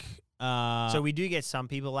like, So we do get some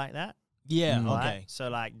people like that. yeah, Mm. Right? okay. So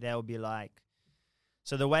like they'll be like,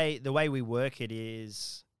 so the way we work it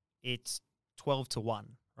is it's 12 to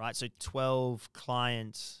 1, right? So 12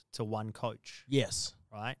 clients to one coach, Yes.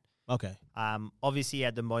 right? Okay. Obviously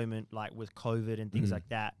at the moment, like with COVID and things Mhm. like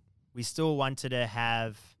that, we still wanted to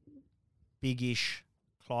have big-ish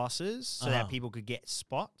classes so that people could get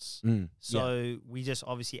spots. Mm. So we just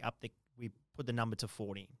obviously we put the number to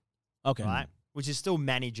 14, Okay. right? Which is still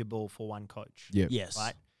manageable for one coach. Yeah. Yes.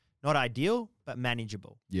 Right? Not ideal, but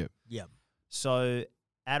manageable. Yeah. So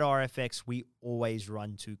at RFX, we always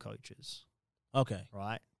run 2 coaches, Okay.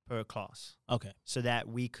 right, per class. Okay. So that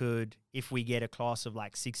we could, if we get a class of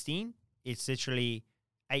like 16, it's literally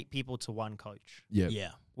 8 people to one coach. Yeah.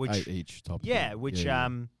 Yeah. Which, 8 each type. of yeah, thing. which Yeah,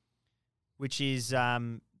 which is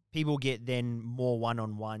people get then more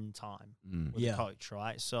one-on-one time Mm. with Yeah. the coach,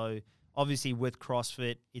 right? So obviously with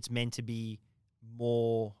CrossFit, it's meant to be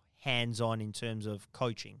more hands-on in terms of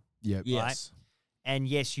coaching. Yeah. Yes. And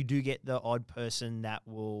yes, you do get the odd person that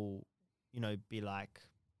will, be like,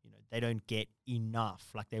 they don't get enough,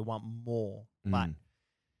 like they want more, but Mm.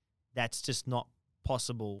 that's just not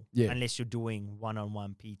possible Yeah. unless you're doing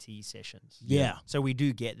one-on-one PT sessions. Yeah. So we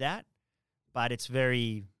do get that, but it's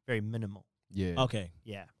very, very minimal. Yeah. Okay.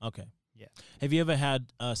 Yeah. Okay. Yeah. Have you ever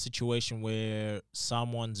had a situation where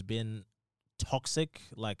someone's been toxic,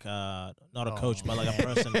 like not a coach, but like a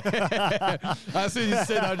person, I see you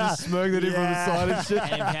said I just smirked at him from the side and shit.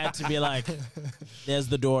 and you've had to be like, "There's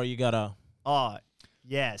the door. You gotta." Oh,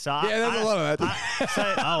 yeah. So Yeah, there's a lot of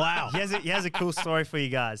that. Oh wow. He has a cool story for you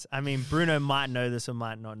guys. I mean, Bruno might know this or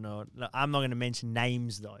might not know it. Look, I'm not going to mention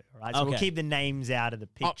names though, right? So we'll Okay. keep the names out of the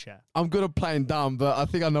picture. I'm good at playing dumb, but I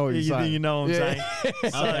think I know what you're You saying. think you know what I'm Yeah. saying?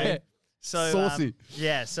 Okay. So Saucy.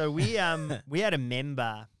 yeah. So we had a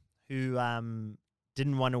member who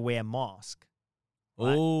didn't want to wear a mask.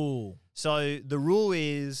 Right? Oh. So the rule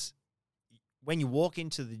is when you walk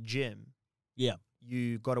into the gym, Yeah.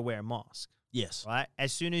 you got to wear a mask, Yes. right?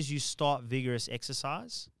 As soon as you start vigorous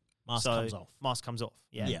exercise, Mask so comes off. Mask comes off.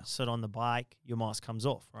 Yeah. Yeah. Sit on the bike, your mask comes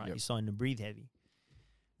off, right? Yep. You're starting to breathe heavy.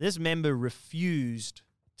 This member refused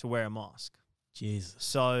to wear a mask. Jesus.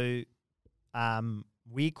 So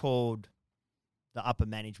we called the upper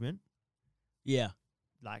management, Yeah.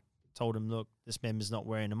 like told him, look, this member's not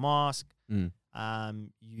wearing a mask. Mm.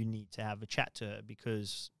 You need to have a chat to her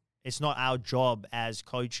because it's not our job as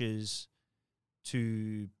coaches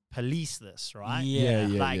to police this, right? Yeah.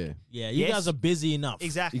 Yeah. Like, Yeah. Yeah. You Yes. guys are busy enough.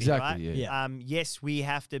 Exactly. Exactly. Right? Yeah. Yes, we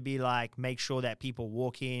have to be like, make sure that people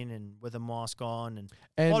walk in and with a mask on and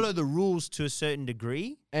And follow the rules to a certain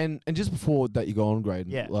degree. and just before that, you go on,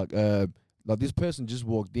 Graydon. Yeah. Like this person just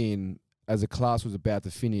walked in as a class was about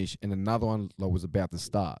to finish, and another one was about to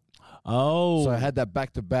start. Oh. So I had that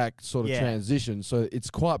back-to-back sort of Yeah. transition. So it's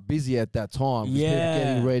quite busy at that time. 'Cause people Yeah.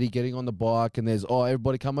 getting ready, getting on the bike, and there's,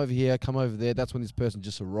 everybody come over here, come over there. That's when this person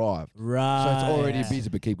just arrived. Right. So it's already Yeah. busy,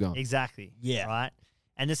 but keep going. Exactly. Yeah. Right.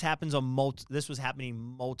 And this happens on this was happening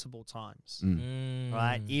multiple times. Mm.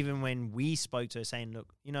 Right. Even when we spoke to her saying,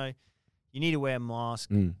 look, you need to wear a mask.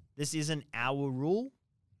 Mm. This isn't our rule.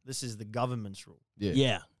 This is the government's rule. Yeah.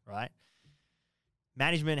 Yeah. Right.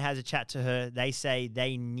 Management has a chat to her. They say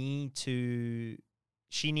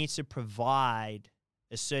she needs to provide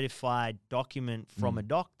a certified document from a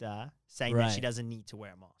doctor saying that she Right. doesn't need to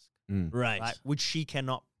wear a mask. Mm. Right. Right. Which she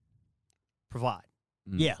cannot provide.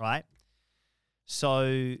 Mm. Yeah. Right. So,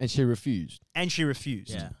 And she refused. and she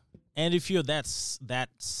refused. Yeah. And if you're that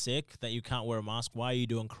sick that you can't wear a mask, why are you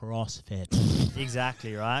doing CrossFit?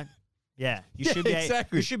 Exactly. Right. Yeah. You Yeah, should be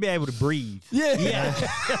exactly. you should be able to breathe. Yeah.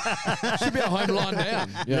 Yeah. Should be a home line down.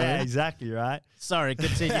 You know? Yeah, exactly, right? Sorry,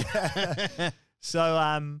 continue.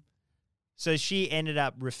 So she ended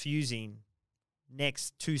up refusing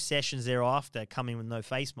next 2 sessions thereafter, coming with no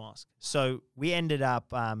face mask. So we ended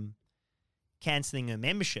up canceling her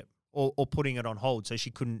membership or putting it on hold so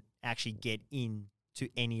she couldn't actually get in to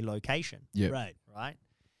any location, Yeah. Right. right?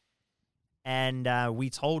 And we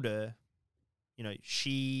told her,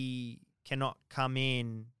 she cannot come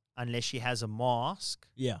in unless she has a mask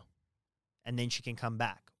Yeah. and then she can come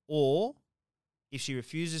back. Or if she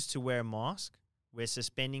refuses to wear a mask, we're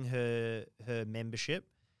suspending her membership.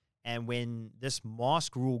 And when this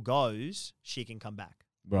mask rule goes, she can come back.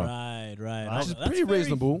 Right. Right. Which is That's pretty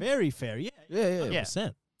reasonable. Very fair. Yeah. Yeah.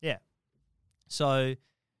 100%. So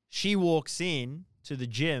she walks in to the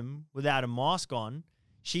gym without a mask on.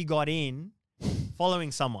 She got in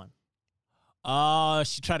following someone. Oh,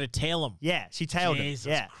 she tried to tail him. Yeah, she tailed him. Jesus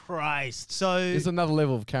Yeah. Christ. So It's another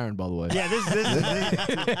level of Karen, by the way. yeah, this is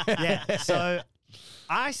yeah. So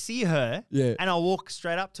I see her Yeah. and I walk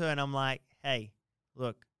straight up to her and I'm like, "Hey,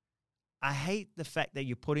 look, I hate the fact that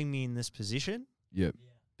you're putting me in this position Yep.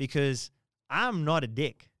 because I'm not a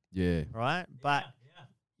dick, Yeah. right? But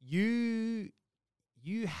you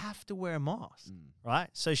have to wear a mask, right?"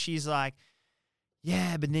 So she's like,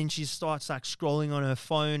 "Yeah," but then she starts like scrolling on her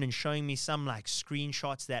phone and showing me some like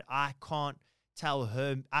screenshots that I can't tell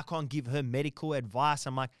her, I can't give her medical advice.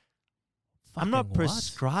 I'm like, I'm not Fucking what?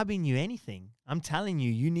 prescribing you anything. I'm telling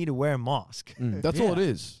you, you need to wear a mask. That's all it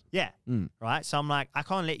is. Yeah. Mm. Right. So I'm like, I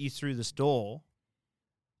can't let you through this door.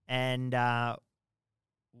 And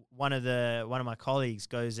one of my colleagues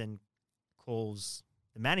goes and calls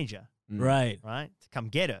the manager, Right. right, to come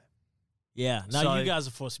get her. Yeah. Now So- you guys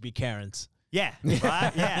are supposed to be Karens. Yeah.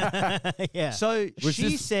 Right. Yeah. Yeah. So Which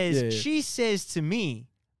she is- says, yeah. she says to me,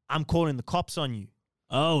 "I'm calling the cops on you."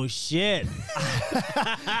 Oh, shit.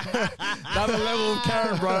 Another level of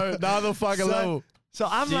Karen, bro. Another fucking level. So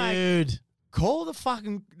I'm like, Dude. call the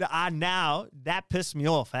fucking now that pissed me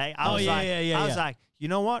off, hey. I Oh, was yeah, like, yeah, I was yeah. like, you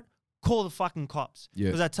know what? Call the fucking cops. Yeah.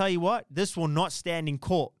 Because I tell you what, this will not stand in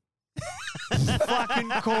court. Fucking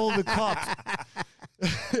call the cops.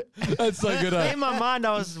 That's so good. In my mind,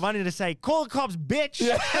 I was wanting to say, call the cops, bitch. You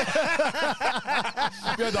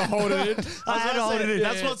had to hold it in. I had to hold it in.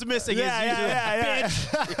 That's what's missing. Yeah, is yeah, you do yeah, it.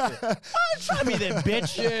 yeah. Bitch. Try me then,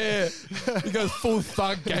 bitch. Yeah. He goes full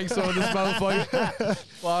thug gangster on this motherfucker.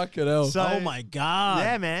 Fucking hell. So- Oh, my God.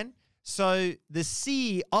 Yeah, man. So the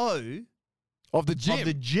CEO Of the gym. of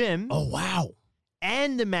the gym Oh, wow.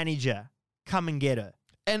 and the manager come and get her.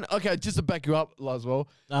 And okay, just to back you up as well,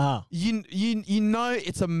 Uh-huh. you know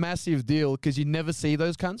it's a massive deal because you never see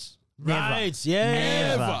those cunts. Never. Right. Yeah.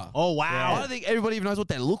 Never. Oh, I wow. don't think everybody even knows what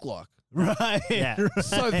they look like. Right. Yeah.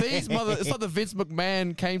 So these it's like the Vince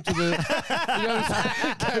McMahon came to the you know what I'm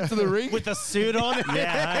saying? Came to the ring. With a suit on.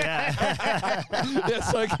 Yeah. Yeah,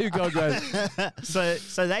 so keep going, guys.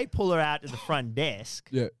 So they pull her out to the front desk,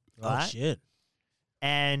 Yeah. right? Oh, shit.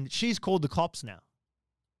 And she's called the cops now.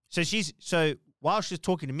 So while she's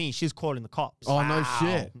talking to me, she's calling the cops. Oh no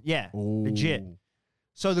shit. Yeah, legit. Ooh.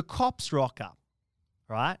 So the cops rock up,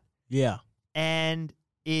 right? Yeah. And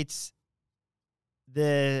it's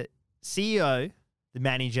the CEO, the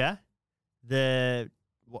manager, the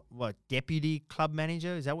what deputy club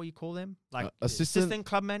manager? Is that what you call them? Like assistant?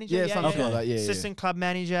 club manager? Yeah, something like that. Yeah, yeah. Assistant club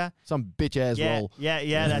manager. Some bitch ass Yeah, role.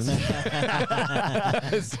 yeah, that's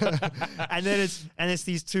and then it's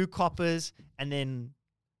these two coppers and then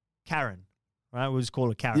Karen, right? We'll just call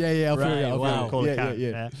her Karen. Yeah, I feel Right, you. I feel wow. you. Call her Yeah, Karen.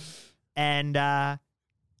 yeah. And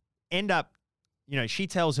end up, she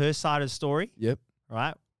tells her side of the story, Yep.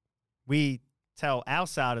 right? We tell our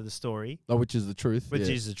side of the story, Oh, which is the truth. which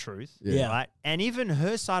yeah. is the truth, Yeah. right? And even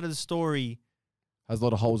her side of the story, Has a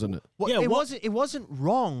lot of holes in it. well, Yeah, it wasn't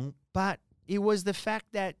wrong, but it was the fact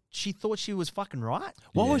that she thought she was fucking right.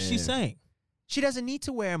 What was she Yeah. saying? She doesn't need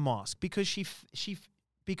to wear a mask because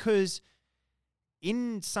because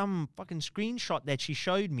in some fucking screenshot that she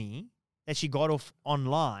showed me that she got off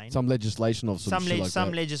online, Some legislation of some shit like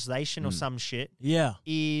that. legislation or Mm. some shit Yeah.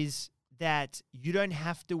 is that you don't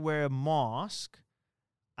have to wear a mask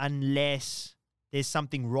unless there's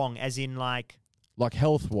something wrong, as in like Like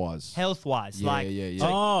health wise. health wise, Yeah, like yeah, yeah. So,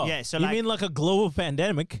 Oh. yeah, so you like- mean like a global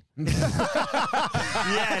pandemic?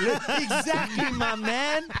 yeah, look, exactly, my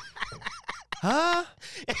man. Huh?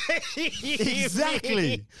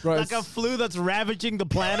 Exactly. Bro, Like a flu that's ravaging the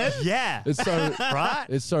planet? Yeah. It's so Right?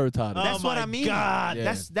 it's so retarded. Oh That's what my I mean. God.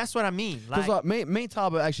 Yeah. That's what I mean. Because like me and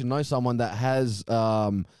Tabo actually know someone that has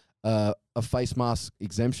a face mask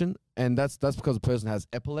exemption, and that's because the person has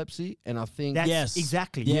epilepsy, and I think that's Yes.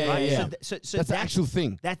 exactly. Yeah, right? yeah, So that's the actual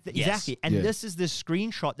thing. That's Yes. exactly. And Yeah. this is the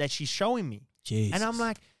screenshot that she's showing me. Jesus. And I'm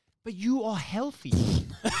like, but you are healthy.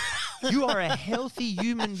 You are a healthy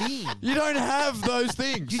human being. You don't have those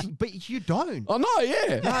things. But you don't. I know,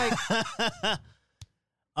 yeah. Like,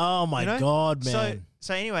 oh my you know? God, man.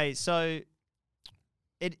 So anyway,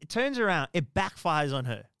 it turns around, it backfires on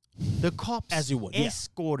her. The cops As you would, yeah.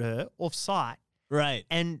 escort her off site, right.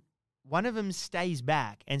 and one of them stays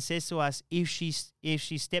back and says to us, if she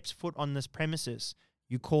steps foot on this premises,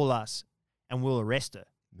 you call us and we'll arrest her.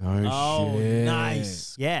 No Oh, shit.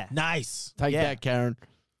 nice. Yeah. Nice. Take Yeah. that, Karen.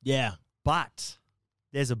 Yeah. But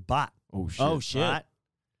there's a but. Oh shit. Oh, shit. Right?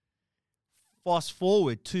 Fast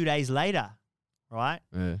forward 2 days later, right?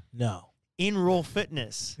 Yeah. No. In Raw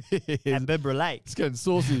Fitness at it's Bibra Lake, getting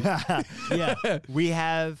saucy. Yeah. we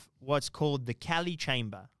have what's called the Cali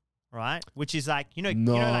Chamber, right? Which is like,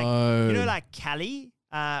 No. like Cali?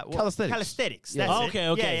 Calisthenics. Calisthenics. Yeah. That's Oh, it. okay,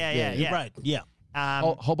 okay. Yeah. Right. Yeah.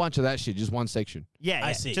 Whole bunch of that shit, just one section. Yeah, I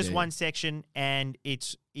yeah, see. just Yeah. one section, and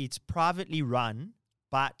it's privately run,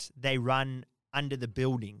 but they run under the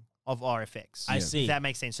building of RFX. I Yeah. see. If that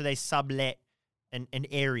makes sense. So they sublet an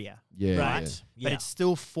area, Yeah. Right. Yeah. but it's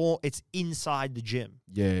still it's inside the gym,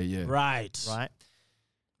 Yeah. right. right?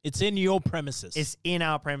 It's in your premises. It's in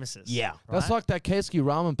our premises. Yeah. That's right? like that Keski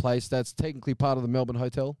ramen place that's technically part of the Melbourne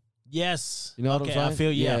Hotel. Yes. You know what I'm okay, saying? I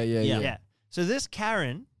feel Yeah, yeah. yeah. So this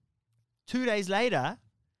Karen, 2 days later,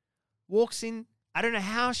 walks in. I don't know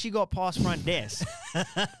how she got past front desk.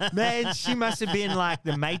 Man, she must have been like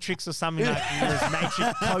the Matrix or something, like those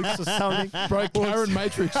Matrix coats or something. Bro, Karen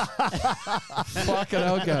Matrix. Fucking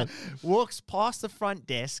hell, God. Walks past the front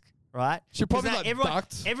desk, right? She probably 'Cause, like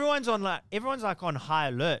ducked. Everyone's like on high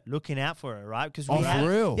alert, looking out for her, right? Because Oh, for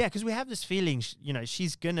real? Yeah, because we have this feeling,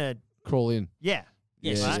 she's gonna, Crawl in. yeah,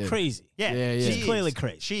 Yeah, Yeah, she's yeah. crazy. yeah, Yeah, yeah. she She's is. clearly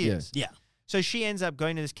crazy. She Yeah. is. Yeah. So she ends up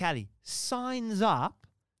going to this Cali, signs up,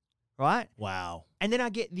 right? Wow. And then I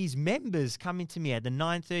get these members coming to me at the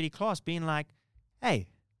 9:30 class being like, hey,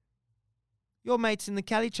 your mate's in the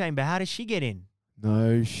Cali Chamber. How does she get in?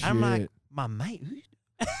 No shit. And I'm like, my mate?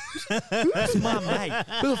 Who's my mate?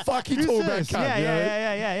 who the fuck you Who's talking about, this? cunt?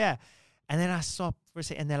 Yeah. And then I stop for a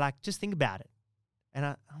second and they're like, just think about it. And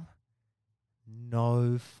I'm like,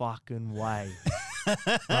 no fucking way.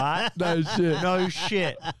 Right? No shit. No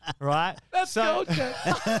shit. Right? That's So- okay.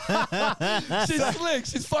 She's slick.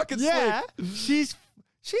 She's fucking Yeah. She's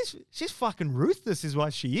fucking ruthless is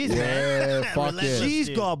what she is, slick. man. Yeah, fuck Relentless. yeah. She's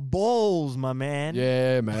got balls, my man.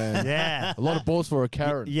 Yeah, man. Yeah. A lot of balls for a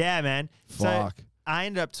Karen. Yeah, man. Fuck. So I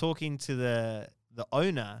ended up talking to the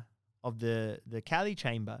owner of the Cali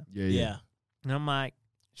Chamber, Yeah. Yeah. and I'm like,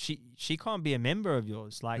 she can't be a member of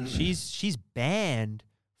yours. Like she's banned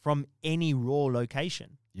from any Raw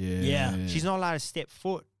location. Yeah. Yeah. She's not allowed to step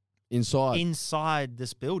foot inside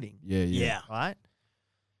this building. Yeah. Yeah. Right?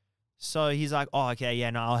 So he's like, oh, okay, yeah,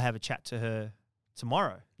 no, I'll have a chat to her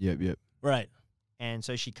tomorrow. Yep. Right. And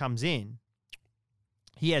so she comes in.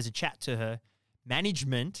 He has a chat to her.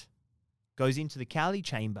 Management goes into the Cali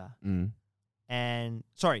Chamber. Mm. And,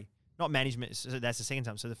 sorry, not management. So that's the second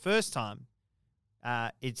time. So the first time,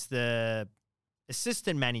 it's the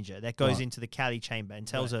assistant manager that goes Right. into the Cali Chamber and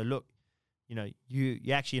tells her, look, you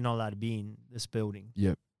actually are not allowed to be in this building.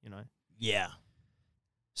 Yep. Yeah.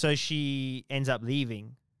 So she ends up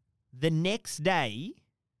leaving. The next day,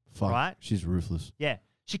 Fuck. Right? She's ruthless. yeah,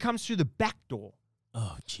 she comes through the back door.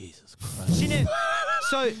 Oh, Jesus Christ. She ne-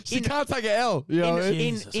 so She in, can't take an L. You know what I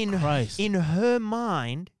mean? Jesus Christ. in her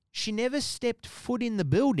mind, she never stepped foot in the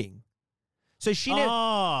building. So she never,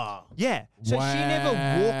 Oh. yeah. So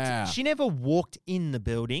Wow. she never walked in the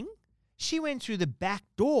building. She went through the back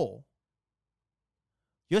door.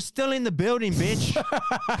 You're still in the building, bitch.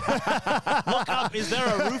 Look up. Is there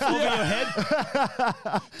a roof over your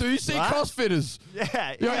head? Do you see Right? CrossFitters?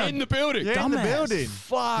 yeah, You're yeah. in the building. You're in the Dumbass. building.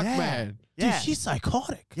 Fuck, Yeah. man. Yeah. Dude, she's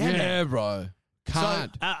psychotic. Yeah, man. bro.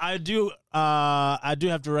 Can't. I do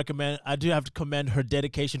have to recommend. I do have to commend her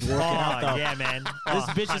dedication to working out. Oh, Though. yeah, man. This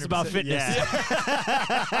bitch is about 100%. fitness.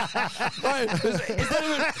 Yeah. Right,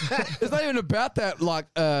 it's not even about that. Like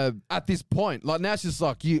at this point, like now she's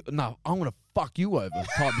like, I'm gonna fuck you over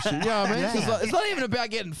type of shit. You know what I mean? Yeah. She's like, it's not even about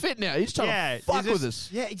getting fit now. He's trying Yeah, to fuck you with just-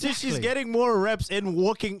 us. Yeah, Dude, exactly. she's getting more reps in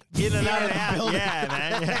walking in and out of the building. Yeah,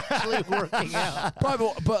 man. Yeah. Actually working out.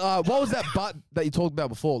 Bro, but what was that butt that you talked about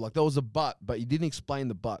before? Like there was a butt, but you didn't explain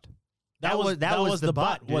the butt. That was the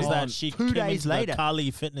butt, Was dude. that she 2 came days into the later.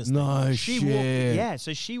 Kali Fitness? thing. No She shit. walked. Yeah,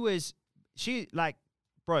 so she like,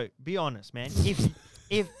 bro. Be honest, man.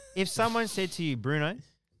 If someone said to you, Bruno,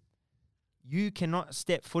 you cannot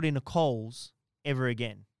step foot in a Coles ever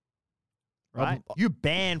again, right? You're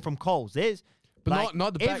banned from Coles. There's But like,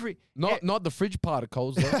 not the back, every- not the fridge part of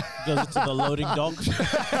Coles. Though. Goes into the loading dock.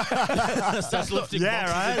 Starts lifting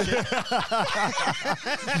boxes and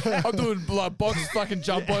shit. I'm doing like box fucking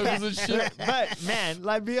jump overs and shit. But man,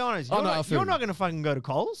 like, be honest. Oh, You're, no, I not, feel you're you. not gonna fucking go to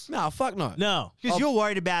Coles Nah, fuck no. No. because you're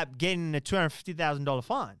worried about getting a $250,000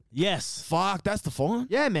 fine. Yes. Fuck, that's the fine.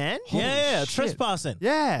 Yeah, man. Yeah, shit. trespassing.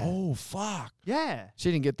 Yeah. Oh fuck. Yeah.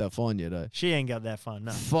 She didn't get that fine yet, eh? She ain't got that fine,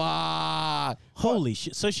 no. Fuck. Holy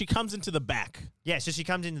shit. So she comes into the back. Yeah, so she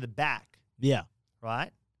comes into the back, Yeah.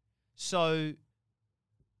 right? So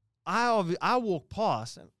I walk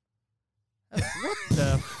past and what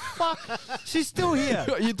the fuck? She's still here.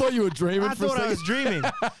 You thought you were dreaming I for a thought I second? was dreaming.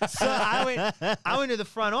 So I went to the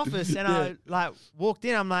front office and I like walked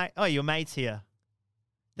in. I'm like, oh, your mate's here.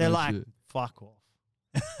 They're No like, shit. fuck off.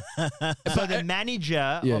 So the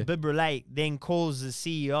manager Yeah. of Bibra Lake then calls the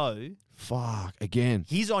CEO. Fuck, again.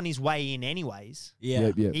 He's on his way in anyways. Yeah.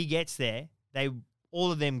 Yep, yep. He gets there.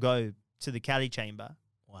 All of them go to the Cali chamber,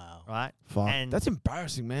 Wow. right? Fuck. and- That's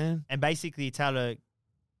embarrassing, man. And basically tell her,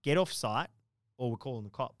 get off site or we're calling the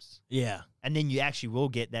cops. Yeah. And then you actually will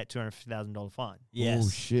get that $250,000 fine, Yes. Oh,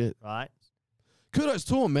 shit. right? Kudos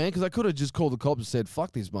to him, man, because I could have just called the cops and said,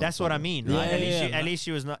 fuck these motherfuckers. That's what I mean, Yeah, right? yeah, At least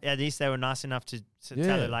she was not. At least they were nice enough to tell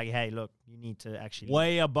Yeah. her, like, "Hey, look, you need to actually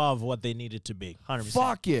Way above what they needed to be. 100%."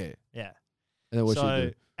 Fuck yeah. Yeah. And then what she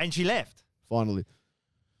do? And she left, Finally.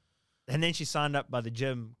 and then she signed up by the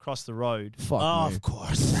gym across the road. Fuck, Oh, man. of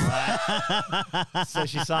course. So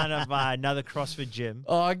she signed up by another CrossFit gym,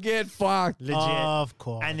 Oh, get fucked. legit. Of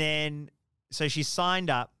course. And then, so she signed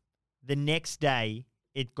up. The next day,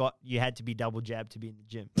 you had to be double jabbed to be in the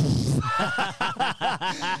gym.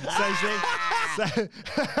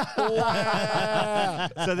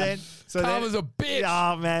 So Karma's a bitch.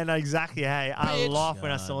 Oh man, exactly. Hey, I Bitch. laughed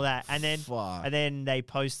when I saw that, and then Fuck. they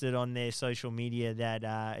posted on their social media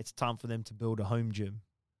that it's time for them to build a home gym.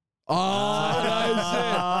 Oh, no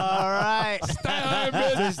shit. All right, Stay home,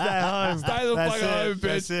 bitch. Just stay home. Stay the That's fuck home, it.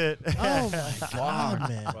 That's it. oh my God,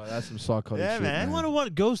 man. Bro, that's some psychotic Yeah, shit, man. I wonder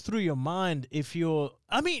what goes through your mind if you're.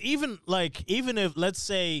 I mean, even if, let's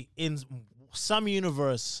say, in some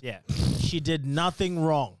universe, Yeah. she did nothing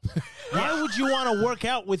wrong. Why would you want to work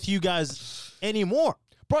out with you guys anymore?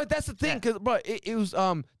 Bro, that's the thing, because bro, it was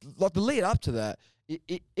like the lead up to that.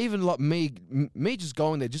 Even like me just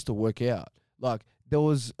going there just to work out. Like there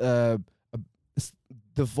was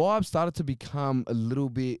the vibe started to become a little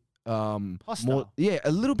bit more, Hostile.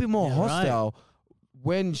 a little bit more Yeah, right. hostile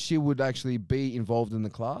when she would actually be involved in the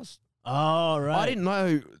class. All right. I didn't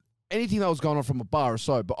know anything that was going on from a bar or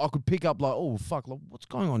so, but I could pick up like, oh fuck, like, what's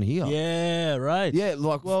going on here? Yeah, right. Yeah,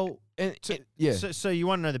 like Well, yeah, So you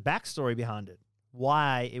want to know the backstory behind it?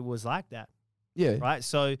 Why it was like that? yeah. Right.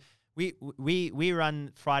 So we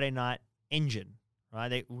run Friday night Engine.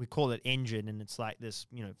 Right. We call it Engine, and it's like this,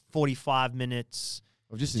 45 minutes.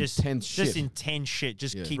 Of just intense shit. Just intense shit.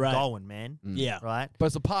 Just Yeah. keep Right. going, man. Yeah. Right. But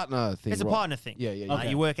it's a partner thing. It's a right? partner thing. Yeah, yeah, yeah. Right? Okay.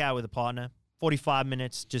 You work out with a partner. 45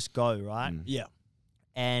 minutes, just go. Right. Mm. Yeah.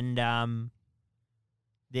 And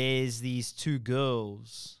there's these two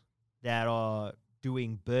girls that are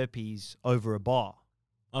doing burpees over a bar.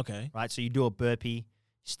 Okay. Right. So you do a burpee,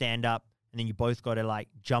 stand up, and then you both got to like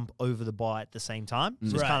jump over the bar at the same time. So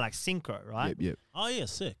it's Right. kind of like synchro, right? Yep, yep. Oh yeah,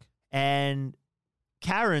 sick. And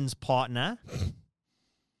Karen's partner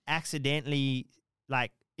accidentally,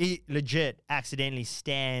 legit accidentally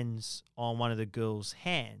stands on one of the girls'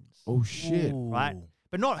 hands. Oh shit. Ooh. Right.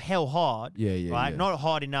 But not hell hard. Yeah, yeah, Right. yeah. Not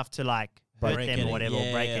hard enough to like hurt Break them any- or whatever, yeah,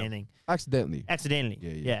 or break yeah. anything. Accidentally. Accidentally.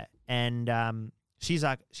 Yeah, yeah. And she's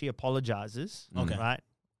like, she apologizes. Okay. Right.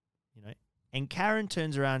 And Karen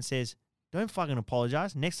turns around and says, "Don't fucking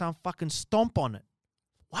apologize. Next time, fucking stomp on it."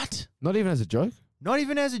 What? Not even as a joke. Not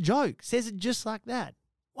even as a joke. Says it just like that.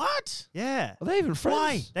 What? Yeah. Are they even friends?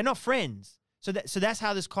 Why? They're not friends. So that's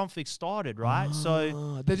how this conflict started, right?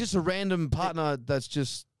 So Ah, they're just a random partner that's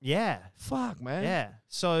just yeah. fuck, man. Yeah.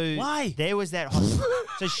 So Why? there was that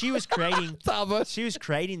so she was creating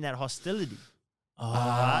that hostility.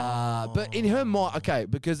 But in her mind, okay,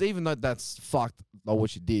 because even though that's fucked, like what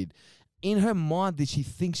she did, in her mind, did she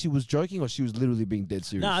think she was joking or she was literally being dead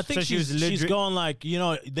serious? No, I think So she was she's going like,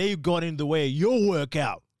 they got in the way of your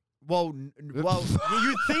workout. Well,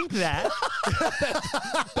 you think that.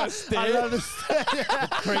 I love this.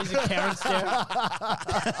 Crazy Karen stare.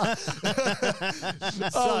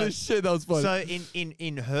 Holy shit, that was funny. So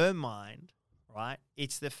in her mind, right,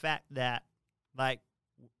 it's the fact that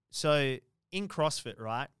so in CrossFit,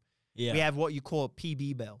 right, Yeah. we have what you call a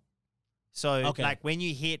PB bell. So Okay. like when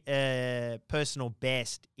you hit a personal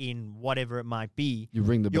best in whatever it might be, you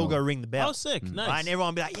ring the bell. you'll go ring the bell. Oh, sick. Nice. Right? And everyone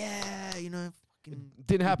will be like, yeah, fucking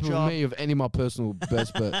Didn't happen good with job. me of any of my personal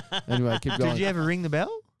best, but anyway, keep going. Did you ever ring the bell?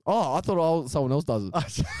 Oh, I thought someone else does it. Oh,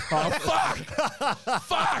 fuck!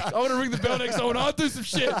 Fuck! I want to ring the bell next time when I do some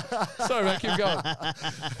shit. Sorry, man, keep going.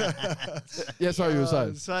 Yeah, sorry, you were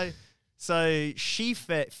saying. So she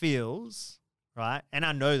feels, right, and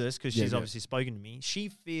I know this because Yeah, she's yeah. obviously spoken to me. She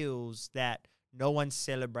feels that no one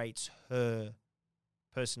celebrates her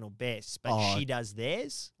personal best, but Oh. she does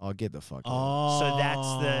theirs. Oh, get the fuck out. Oh.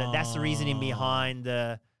 So that's the reasoning behind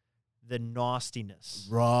the the nastiness.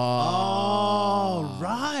 Oh,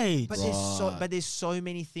 right. But Right. there's so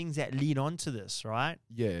many things that lead on to this, right?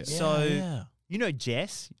 Yeah. So yeah. you know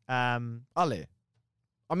Jess. Ale.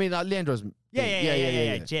 I mean, Leandro's.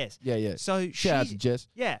 Yeah, Jess. Yeah. So Shout out to she, Jess.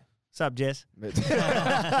 yeah. Sup, Jess? Well,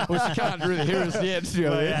 she can't really hear us yet. You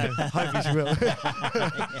know what I mean? Hopefully she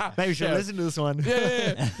will. Maybe she'll listen to this one.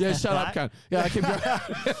 Yeah, shut up, cunt. Yeah, I keep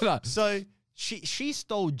going. No. So she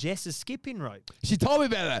stole Jess's skipping rope. She told me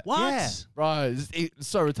about that. What? Yeah. Bro, it's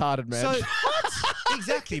so retarded, man. So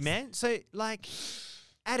exactly, man. So like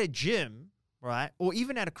at a gym, right, or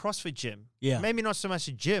even at a CrossFit gym. Yeah. Maybe not so much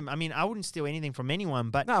a gym. I mean, I wouldn't steal anything from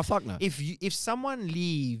anyone, but no, fuck no. if someone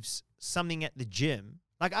leaves something at the gym,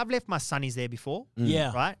 like I've left my sunnies there before,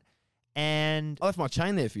 Yeah. right, and I left my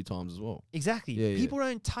chain there a few times as well. exactly, Yeah, yeah. people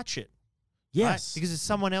don't touch it. Yes. Right? Because it's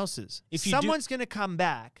someone else's. If you do- Someone's going to come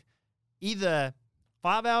back either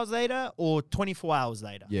 5 hours later or 24 hours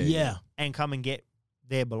later Yeah. and come and get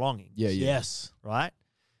their belongings. Yeah. Yes. Right?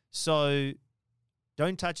 So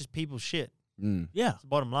don't touch people's shit. Mm. Yeah. It's the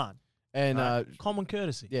bottom line. And Right. Common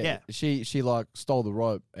courtesy. yeah, she like stole the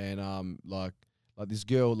rope and like this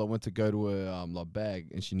girl like went to go to her like bag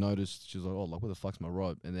and she noticed, she was like, oh, like where the fuck's my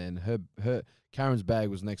rope? And then her Karen's bag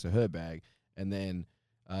was next to her bag, and then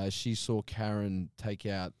she saw Karen take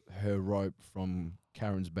out her rope from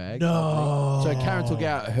Karen's bag. No. So Karen took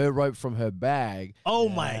out her rope from her bag, Oh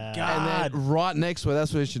my Yeah. God. and then right next to her,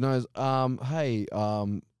 that's where she knows, hey,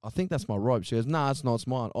 I think that's my rope. She goes, nah, it's not, it's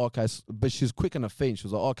mine. Oh, okay, but she's quick on her feet. She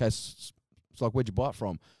was like, okay, it's like, where'd you buy it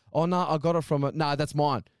from? Oh, no, I got it from it. Nah, that's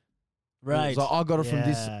mine. right. It's like, I got it from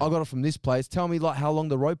this. Yeah. I got it from this place. Tell me like how long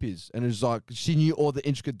the rope is. And it's like she knew all the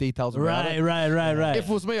intricate details about Right, it. right. If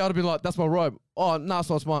it was me, I'd have been like, that's my rope. Oh, no, it's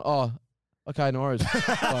not, it's mine. Oh, okay, no worries.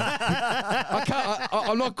 I can't.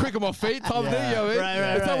 I'm not quick on my feet. Type of thing, you know what I mean?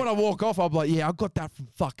 Right, It's like right. when I walk off, I'm like, yeah, I got that from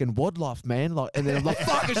fucking Wildlife, man. Like, and then I'm like,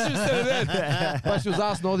 fuck, I should have said it then. But she was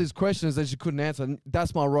asking all these questions that she couldn't answer. And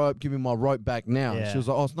that's my rope. Give me my rope back now. And Yeah. she was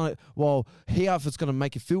like, oh, it's not. Well, here if it's gonna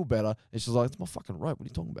make you feel better. And she's like, it's my fucking rope. What are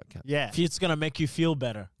you talking about, cat? Yeah. If it's going to make you feel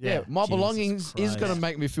better. Yeah, my Jesus belongings is Christ. gonna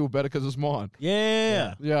make me feel better because it's mine.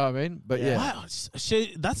 Yeah. You know what I mean? But yeah. Wow.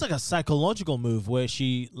 That's like a psychological move where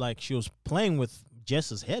she was playing with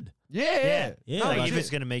Jess's head. Yeah. Yeah, Like like if it. it's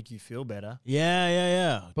going to make you feel better.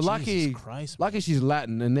 Yeah. But lucky, Jesus Christ. lucky she's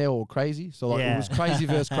Latin and they're all crazy. So like it Yeah. was crazy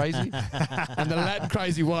versus crazy, and the Latin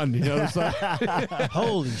crazy won. You know what I'm saying?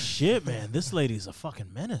 Holy shit, man. This lady's a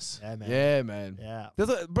fucking menace. Yeah, man. Yeah, man. Yeah.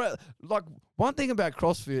 There's bro, like one thing about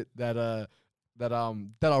CrossFit that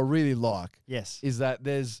I really like Yes. is that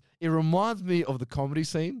it reminds me of the comedy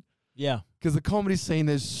scene, Yeah. because the comedy scene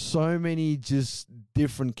there's so many just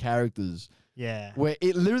different characters Yeah. where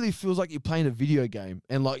it literally feels like you're playing a video game,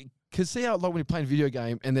 and like, cause see how like when you're playing a video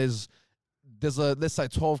game and there's let's say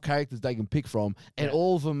 12 characters they can pick from, and Yeah.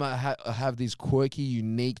 all of them have these quirky,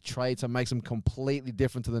 unique traits that makes them completely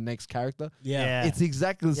different to the next character. Yeah. It's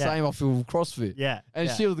exactly the Yeah. same. I feel with CrossFit. Yeah. And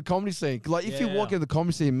yeah. shit with the comedy scene. Like if you Yeah. walk in the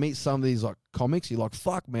comedy scene and meet some of these like comics, you're like,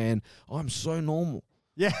 fuck, man, I'm so normal.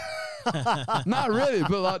 Yeah. Not really,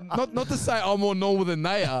 but like not to say I'm more normal than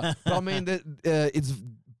they are. But I mean that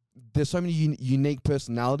there's so many unique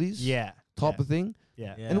personalities. Yeah. Type yeah. of thing.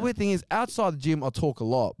 Yeah. Yeah. And the weird thing is, outside the gym, I talk a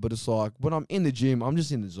lot, but it's like when I'm in the gym, I'm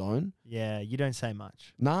just in the zone. Yeah. You don't say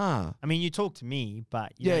much. Nah, I mean, you talk to me,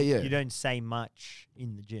 but you Yeah, don't, yeah. you don't say much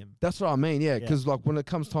in the gym. that's what I mean. Yeah, Yeah. because like when it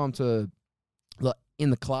comes time to like in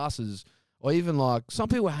the classes, or even like some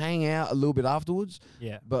people hang out a little bit afterwards,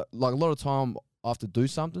 Yeah. but like a lot of time I have to do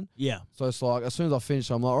something. Yeah. So it's like as soon as I finish,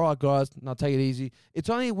 I'm like, all right, guys, now take it easy. It's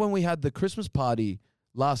only when we had the Christmas party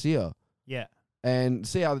last year. Yeah. And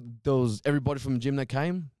see how there was everybody from the gym that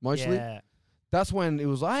came, mostly? Yeah. That's when it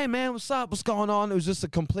was like, hey, man, what's up? What's going on? It was just a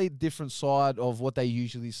complete different side of what they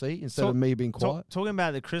usually see instead of me being quiet. Talking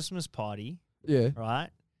about the Christmas party, Yeah. right?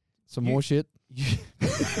 Some You- more shit.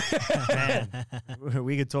 Man,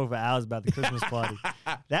 we could talk for hours about the Christmas party.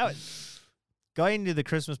 That was going to the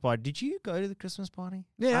Christmas party. Did you go to the Christmas party?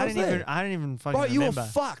 Yeah, I was there. I didn't even fucking Bro, you were remember.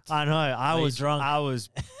 fucked. I know. I Were you was drunk? I was.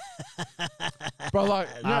 Bro, like,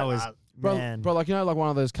 you I know, was. bro, man. bro, like, you know, like one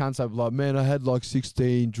of those cunts that like, man, I had like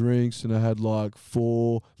 16 drinks and I had like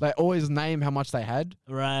 4. They always name how much they had.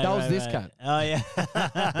 Right. That was right, this right. cunt. Oh,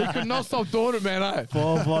 yeah. He could not stop doing it, man. Eh?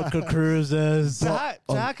 4 vodka cruises. So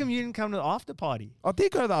how come you didn't come to the after party I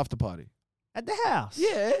did go to the after party. at the house?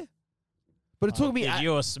 Yeah. But it took me. Dude,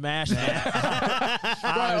 you were smashed, man.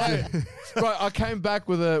 Bro, I came back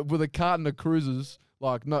with a carton of cruises,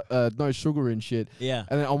 like no sugar and shit. Yeah.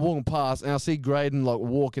 And then I'm walking past, and I see Graydon like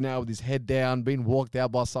walking out with his head down, being walked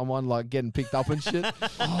out by someone, like getting picked up and shit.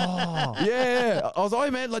 Oh. Yeah. I was like, hey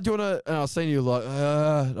man, like, do you wanna? And I seen you like,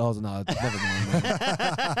 I was like, no, never mind.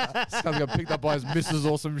 Man. This guy got picked up by his missus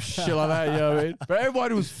or some shit like that. You know what I mean? But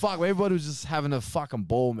everybody was everybody was just having a fucking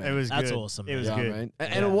ball, man. It was That's good. awesome, It was You know what I good. mean?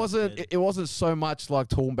 And Yeah, it wasn't good. it wasn't so much like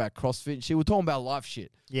talking about CrossFit. She was talking about life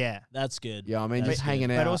shit. Yeah. That's good. Yeah, I mean, That's just good.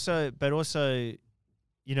 hanging out. But also,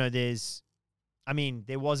 you know, there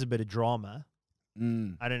was a bit of drama.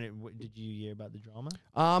 Mm. I don't know. Did you hear about the drama?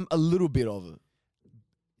 A little bit of it.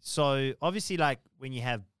 So obviously, like when you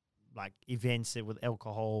have like events with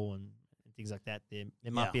alcohol and things like that, there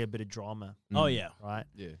might Yeah. be a bit of drama, Oh yeah. right?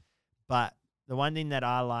 Yeah. But the one thing that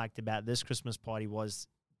I liked about this Christmas party was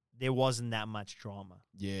there wasn't that much drama.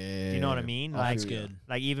 Yeah. Do you know what I mean? Like, That's good.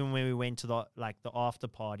 like even when we went to the after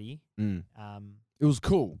party, Mm. um, It was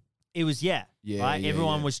cool. it was Yeah, right. yeah,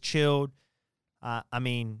 Everyone yeah. was chilled. I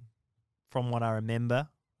mean, from what I remember,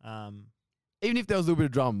 Even if there was a little bit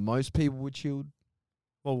of drama, most people were chilled.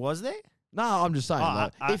 well, was there? No, I'm just saying. Oh,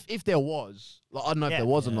 like, if there was, like, I don't know if Yeah. there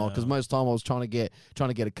was or not, Yeah. because most time I was trying to get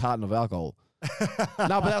a carton of alcohol.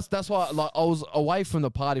 No, but that's why, like, I was away from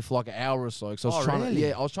the party for like an hour or so. Because I was Oh, trying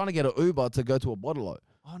really? I was trying to get an Uber to go to a bottle.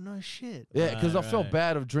 Oh no, shit. Yeah, because I Right, felt right.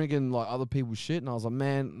 bad of drinking like other people's shit, and I was like,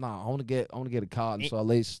 man, nah, I want to get a carton, It- so at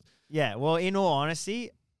least. Yeah. Well, in all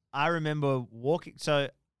honesty, I remember walking. So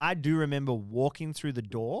I do remember walking through the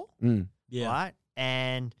door, Yeah. right?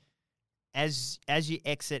 And as you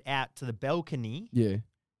exit out to the balcony, Yeah.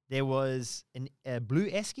 there was a blue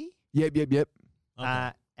esky, Yep.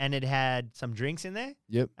 Okay. and it had some drinks in there.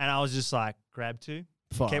 Yep. And I was just like, grab two,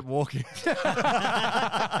 Fuck. kept walking.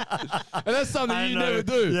 And that's something I you know. never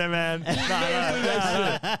do. Yeah, man. never do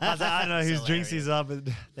that I was like, I don't know whose drinks these are, but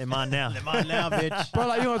they're mine now. They're mine now, bitch. Bro,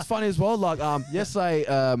 like, you know what's funny as well? Like, yesterday,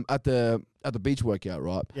 at the beach workout,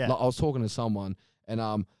 right? Yeah. Like, I was talking to someone,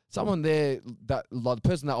 and someone there that, like, the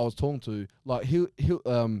person that I was talking to, like, he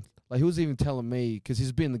was even telling me, because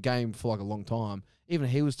he's been in the game for like a long time. Even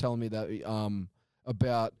he was telling me that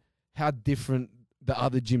about how different the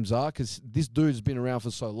other gyms are, because this dude's been around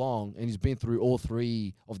for so long and he's been through all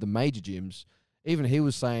three of the major gyms. Even he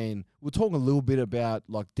was saying, we're talking a little bit about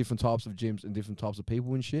like different types of gyms and different types of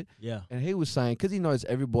people and shit. Yeah. And he was saying, because he knows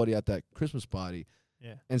everybody at that Christmas party,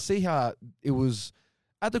 Yeah. and see how it was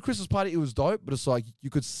at the Christmas party, it was dope, but it's like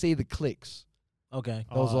you could see the cliques. Okay.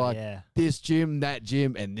 I was like, yeah. this gym, that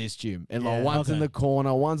gym, and this gym. And like Yeah. one's in Okay. the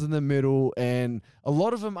corner, one's in the middle, and a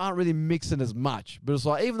lot of them aren't really mixing as much. But it's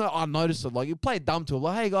like, even though I noticed it, like you play dumb to it,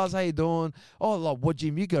 like, hey guys, how you doing? Oh, like what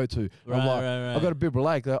gym you go to? And I'm Right, like, right, I got right. a Bibra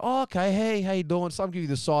Lake. They're like, oh, okay, hey, how you doing? Some give you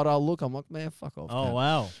the side eye look. I'm like, man, fuck off. Oh man.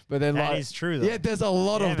 wow. But then That like, is true, though. yeah, there's a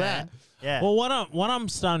lot Yeah, of that. man. Yeah. Well, what I'm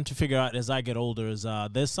starting to figure out as I get older is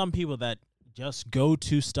there's some people that just go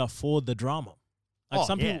to stuff for the drama. Like Oh,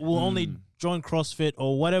 some yeah. people will only Mm. join CrossFit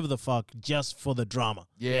or whatever the fuck just for the drama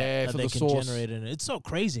Yeah, that for they the can sauce. generate in it. It's so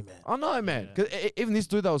crazy, man. I know, man. 'Cause even this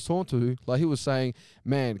dude that I was talking to, like, he was saying,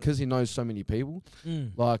 man, because he knows so many people,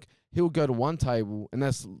 Mm. like, he'll go to one table, and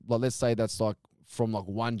that's, like, let's say that's, like, from, like,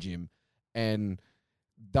 one gym, and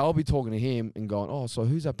they'll be talking to him and going, oh, so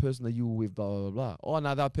who's that person that you were with, blah, blah, blah. Oh,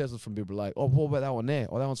 no, that person's from Bibra Lake. Oh, what about that one there?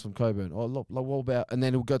 Oh, that one's from Coburn. Oh, look, what about, and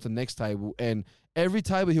then he'll go to the next table, and every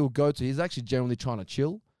table he'll go to, he's actually generally trying to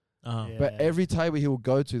chill. Uh-huh. Yeah. But every table he'll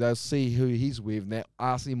go to, they'll see who he's with, and they're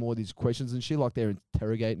asking him all these questions and shit, like they're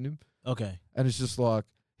interrogating him. Okay. And it's just like,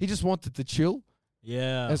 he just wanted to chill.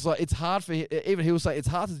 Yeah. And it's like, it's hard for him, even he will say, it's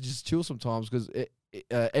hard to just chill sometimes because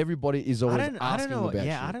everybody is always asking I don't know. him about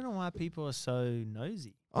Yeah, shit. I don't know why people are so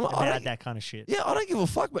nosy I about don't- that kind of shit. Yeah, I don't give a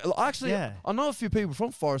fuck. But actually, Yeah. I know a few people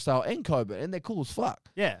from Forestdale and Coburn, and they're cool as fuck.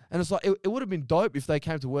 Yeah. And it's like, it would have been dope if they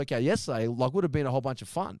came to work out yesterday. Like, would have been a whole bunch of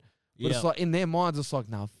fun. But yeah. it's like, in their minds, it's like,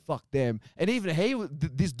 nah, fuck them. And even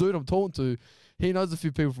this dude I'm talking to, he knows a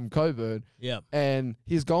few people from Coburn, yeah. and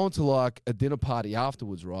he's going to like a dinner party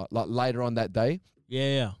afterwards, right? Like later on that day. Yeah.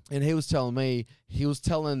 Yeah. And he was telling me, he was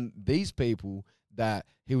telling these people that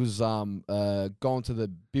he was going to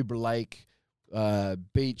the Bibra Lake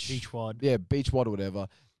beach. Beach wad. Yeah, beach wad or whatever.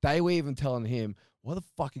 They were even telling him, why the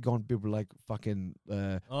fuck you going to Bibra Lake fucking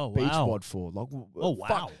Oh beach wow. wad for? Like, Oh,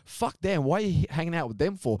 wow. Fuck them. Why are you hanging out with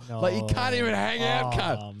them for? Like, you can't even hang out,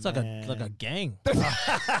 cunt. It's like a gang.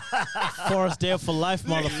 Forestdale for life,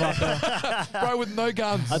 motherfucker. Bro, with no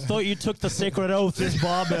guns. I thought you took the sacred oath as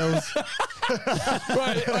barbells.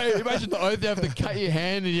 Right, imagine the oath, you have to cut your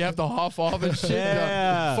hand and you have to high-five and shit.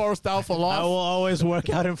 Yeah. Forestdale for life. I will always work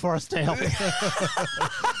out in Forestdale.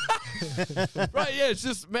 Right, yeah, it's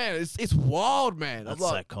just, man, it's wild, man. That's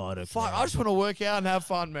I'm like, psychotic. fuck, man. I just want to work out and have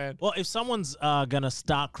fun, man. Well, if someone's gonna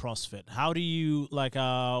start CrossFit, how do you like?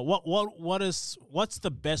 What's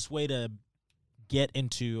the best way to get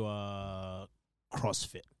into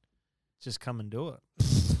CrossFit? Just come and do it.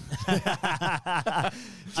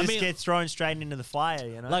 Just get thrown straight into the fire,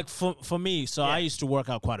 you know? Like for me, so I used to work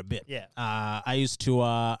out quite a bit. Yeah. I used to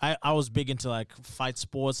I was big into like fight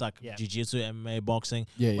sports, like Yeah. jiu-jitsu, MMA, boxing.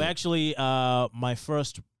 Yeah, Well, actually, my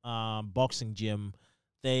first boxing gym,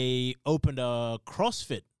 they opened a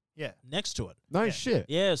CrossFit Yeah. next to it. No Yeah. shit.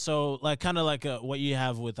 Yeah, so like kind of like what you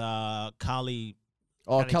have with Kali.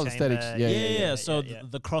 Oh, Cali calisthenics. chamber, Yeah. So yeah.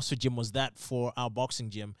 the CrossFit gym was that for our boxing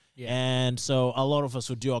gym. Yeah. And so a lot of us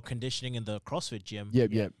would do our conditioning in the CrossFit gym.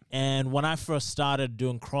 Yep. And when I first started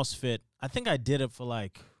doing CrossFit, I think I did it for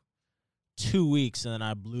like 2 weeks and then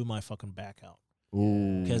I blew my fucking back out.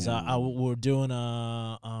 Ooh. Because we're doing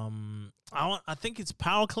I think it's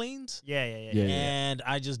power cleans. Yeah. And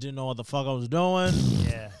I just didn't know what the fuck I was doing.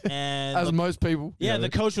 Yeah. And As most people. yeah, the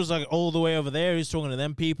coach was like all the way over there. He's talking to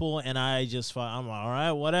them people, and I just I'm like, all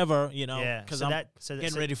right, whatever, you know, Yeah. because So I'm that-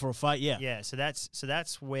 getting ready for a fight. Yeah. Yeah, so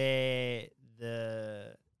that's where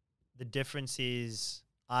the difference is,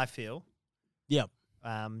 I feel. Yep.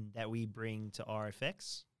 That we bring to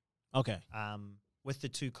RFX. Okay. With the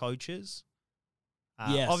two coaches.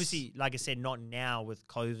 Yes. Obviously, like I said, not now with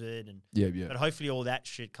COVID and Yeah. but hopefully all that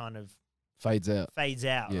shit kind of Fades out. fades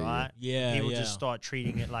out, Yeah, yeah. right? Yeah. People yeah. just start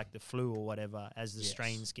treating it like the flu or whatever as the Yes.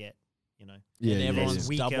 strains get, you know. Yeah. and yeah, everyone's yeah.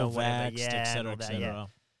 weaker, double whatever, vaxxed, yeah, et and cetera, all et that, cetera.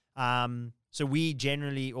 yeah. So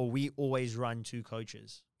we always run two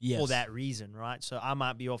coaches Yes. for that reason, right? So I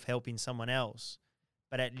might be off helping someone else,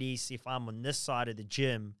 but at least if I'm on this side of the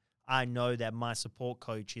gym, I know that my support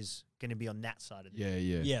coach is going to be on that side of the gym.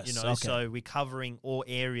 Yeah. Yes. You know, okay. so we're covering all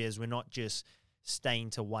areas. We're not just staying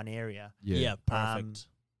to one area. yeah. Perfect.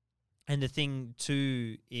 And the thing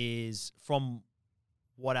too is, from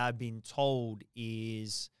what I've been told,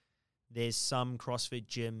 is there's some CrossFit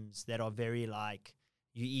gyms that are very like,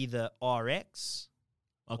 you either RX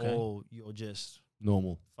Okay. or you're just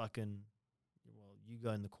Normal. fucking, well, you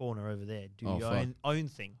go in the corner over there, do Oh, your fuck. own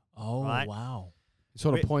thing. Oh right? wow. He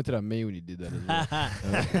sort of Wait. pointed at me when he did that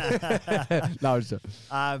as well. No, it's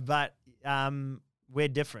But we're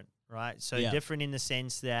different, right? So Yeah. different in the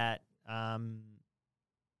sense that,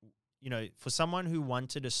 you know, for someone who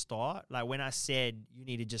wanted to start, like when I said you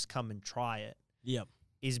need to just come and try it, Yep.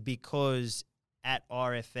 is because at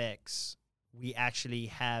RFX, we actually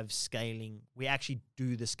have scaling. We actually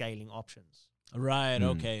do the scaling options. Right.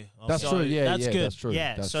 Mm. Okay. That's okay. true. Yeah, That's yeah, good. That's true.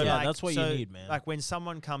 Yeah, That's so true. Yeah, like, that's what you so, need, man. Like when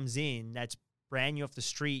someone comes in that's brand new off the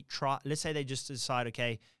street, let's say they just decide,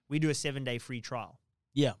 okay, we do a 7-day free trial,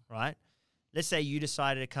 Yeah. right? Let's say you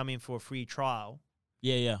decided to come in for a free trial,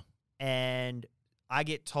 Yeah. Yeah. and I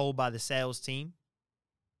get told by the sales team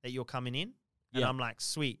that you're coming in, and Yeah. I'm like,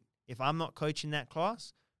 sweet. If I'm not coaching that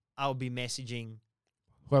class, I'll be messaging,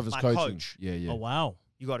 Whoever's my coaching. coach. Yeah. Oh wow.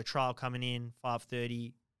 you got a trial coming in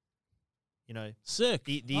 5:30. You know, Sick.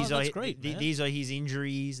 these oh, are that's great, man. these are his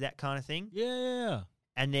injuries, that kind of thing. Yeah.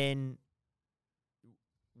 And then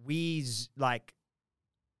we like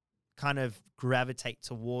kind of gravitate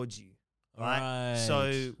towards you, right?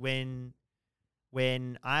 So when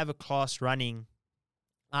I have a class running,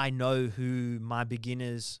 I know who my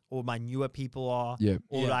beginners or my newer people are. Yeah.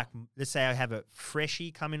 Or Yeah. like, let's say I have a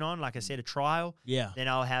freshie coming on, like I said, a trial. Yeah. Then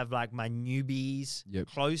I'll have like my newbies Yep.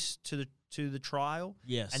 close to the trial.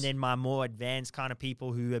 Yes. And then my more advanced kind of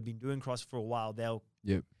people who have been doing CrossFit for a while, they'll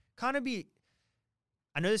Yep. kind of be,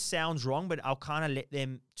 I know this sounds wrong, but I'll kind of let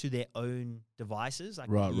them to their own devices. Like,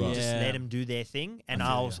 Right. just Yeah. let them do their thing, and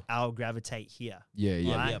I feel I'll gravitate here. Yeah.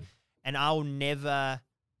 Right? Yep. And I'll never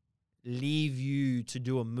leave you to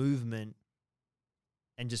do a movement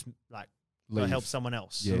and just like go Leave. help someone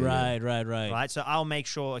else. Yeah. Right. Right. So I'll make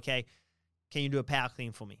sure, okay, can you do a power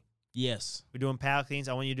clean for me? Yes. We're doing power cleans.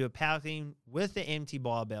 I want you to do a power clean with the empty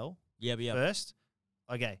barbell Yep. first.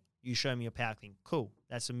 Okay, you show me your power clean. Cool.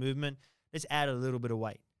 That's a movement. Let's add a little bit of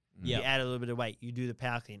weight. Yeah. You add a little bit of weight. You do the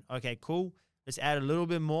power clean. Okay, cool. Let's add a little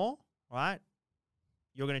bit more. Right.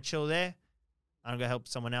 You're going to chill there. I'm going to help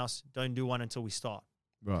someone else. Don't do one until we start.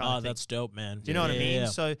 Right. Kinda Oh, thing. that's dope, man. Do you know what I mean? Yeah.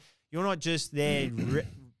 So you're not just there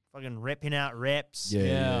fucking repping out reps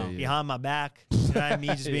Yeah. behind my back. You know what I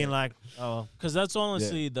mean? Just being like, oh, Because that's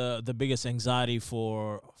honestly the biggest anxiety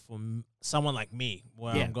for someone like me,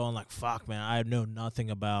 where Yeah. I'm going like, fuck, man, I know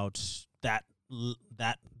nothing about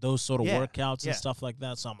those sort of Yeah. workouts Yeah. and stuff like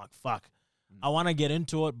that. So I'm like, fuck, I want to get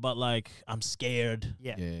into it, but like I'm scared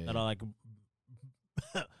yeah. that I like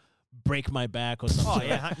break my back or something. Oh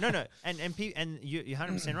yeah, no, and you're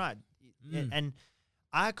 100% right. And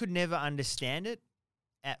I could never understand it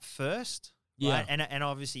at first. Yeah. Right? And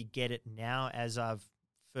obviously get it now as I've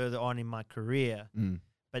further on in my career.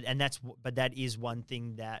 But that is one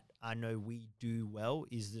thing that I know we do well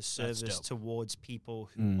is the service dope. towards people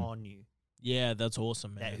who are new, Yeah, that's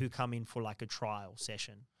awesome, man. who come in for like a trial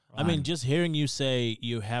session. I mean, just hearing you say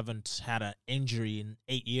you haven't had an injury in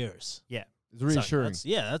 8 years. Yeah. It's reassuring.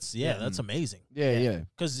 That's amazing. Yeah.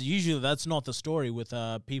 Because usually that's not the story with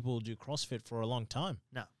people who do CrossFit for a long time.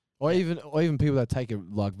 No. Or even people that take it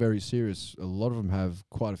like very serious. A lot of them have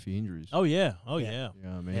quite a few injuries. Oh yeah. Yeah. You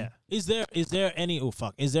know what I mean? Yeah. Is there any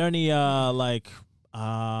is there any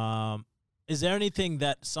is there anything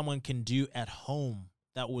that someone can do at home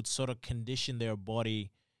that would sort of condition their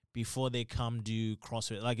body before they come do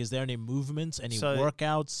CrossFit? Like, is there any movements, any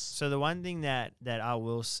workouts? So the one thing that I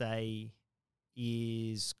will say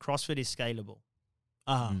is CrossFit is scalable,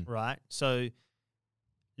 right? So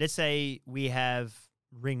let's say we have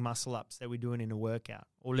ring muscle ups that we're doing in a workout,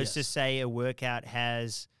 or let's just say a workout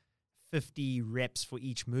has 50 reps for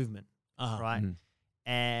each movement, right?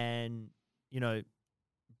 And,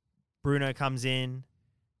 Bruno comes in,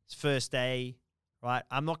 it's first day, right?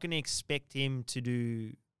 I'm not going to expect him to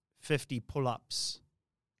do 50 pull-ups.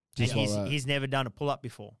 He's never done a pull-up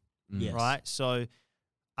before, right? So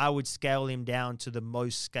I would scale him down to the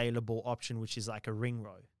most scalable option, which is like a ring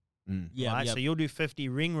row. Right? So you'll do 50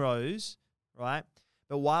 ring rows, right?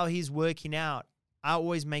 But while he's working out, I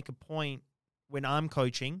always make a point when I'm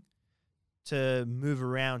coaching to move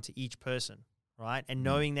around to each person, right? And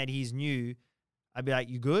knowing that he's new, I'd be like,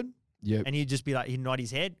 "You good?" Yep. And he'd just be like, he'd nod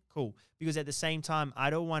his head, "Cool." Because at the same time, I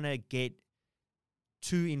don't want to get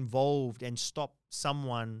too involved and stop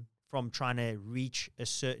someone from trying to reach a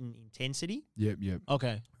certain intensity. Yep.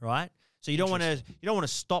 Okay. Right? So you don't want to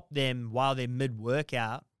stop them while they're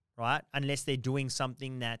mid-workout, right? Unless they're doing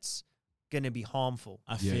something that's going to be harmful.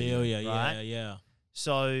 I feel you. Right? Yeah.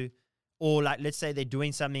 So, or like, let's say they're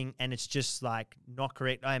doing something and it's just like not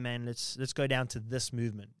correct. "Hey man, let's go down to this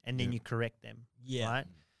movement," and then you correct them. Yeah. Right?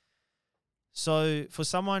 So for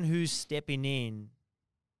someone who's stepping in,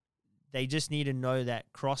 they just need to know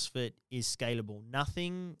that CrossFit is scalable.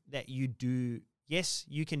 Nothing that you do, yes,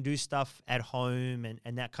 you can do stuff at home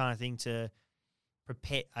and that kind of thing to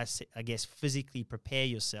prepare, I guess, physically prepare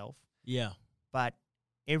yourself. Yeah. But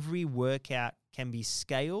every workout can be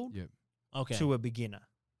scaled Okay. to a beginner,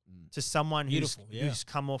 to someone who's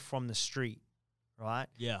come off from the street, right?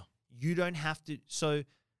 Yeah. You don't have to. So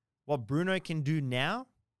what Bruno can do now,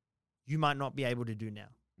 you might not be able to do now.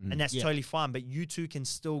 And that's totally fine, but you two can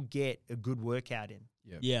still get a good workout in.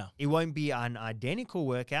 Yeah. It won't be an identical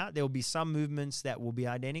workout. There will be some movements that will be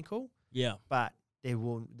identical, Yeah. but there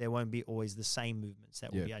won't be always the same movements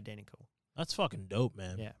that will be identical. That's fucking dope,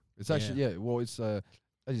 man. Yeah. It's actually well, it's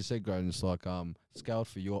as you said, Graydon, it's like scaled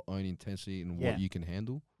for your own intensity and what you can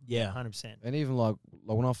handle. Yeah. 100%. And even like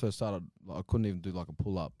when I first started, I couldn't even do like a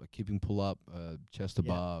pull up, a keeping pull up, chest to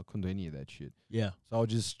bar. I couldn't do any of that shit. Yeah. So I'll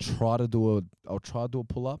just try to do a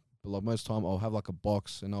pull up, but like most time I'll have like a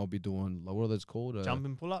box and I'll be doing like, what are those called?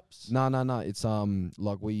 Jumping pull-ups? No. It's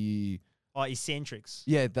like Oh, eccentrics.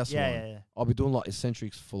 yeah, that's the one. Yeah. I'll be doing like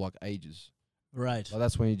eccentrics for like ages. Right. Like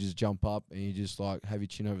that's when you just jump up and you just like have your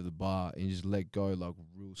chin over the bar and you just let go like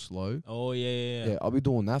real slow. Oh yeah. Yeah, I'll be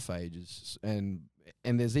doing that for ages.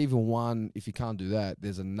 And there's even one, if you can't do that,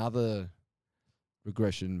 there's another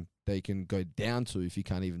regression they can go down to if you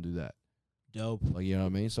can't even do that. Dope. Like, you know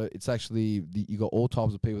what I mean? So it's actually, you got all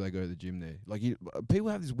types of people that go to the gym there. Like, people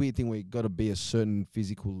have this weird thing where you got to be a certain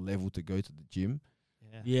physical level to go to the gym.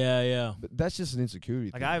 Yeah. But that's just an insecurity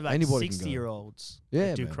Like thing. I have like Anybody can go. 60-year-olds Yeah,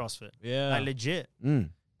 that do man. CrossFit. Yeah. Like legit. Mm.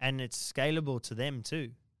 And it's scalable to them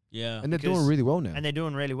too. Yeah. And they're Because- doing really well now. And they're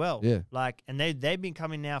doing really well. Yeah. Like, and they've been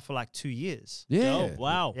coming now for like 2 years. Yeah. Dope.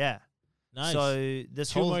 Wow. Yeah. Nice. So this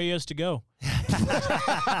 2 whole more years to go. Can't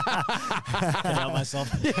help myself.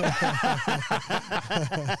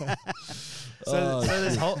 Oh,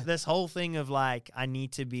 so this whole thing of like I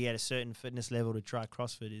need to be at a certain fitness level to try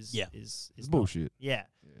CrossFit is It's not- bullshit. Yeah.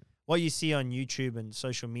 What you see on YouTube and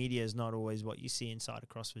social media is not always what you see inside a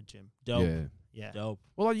CrossFit gym. Dope. Yeah. Yeah. Dope.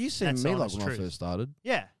 Well, like you seen That's me the like honest when truth. I first started.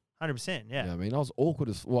 Yeah. 100%. Yeah. You know what I mean? I was awkward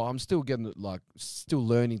as well. I'm still getting it, like, still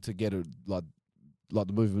learning to get it, like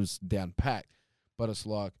the movements down packed. But it's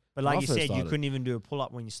like, But when like I you first said, you started- couldn't even do a pull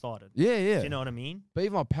up when you started. Yeah. Do you know what I mean? But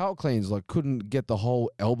even my power cleans, like, couldn't get the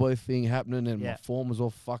whole elbow thing happening, and my Yeah. form was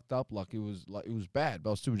all fucked up. Like it was bad,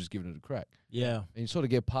 but I was still just giving it a crack. Yeah. And you sort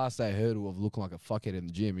of get past that hurdle of looking like a fuckhead in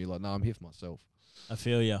the gym. You're like, no, I'm here for myself. I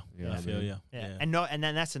feel ya. You know I what I feel mean? ya. Yeah. And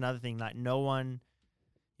then that's another thing. Like no one,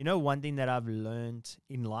 one thing that I've learned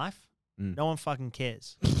in life, Mm. no one fucking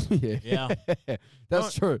cares. Yeah.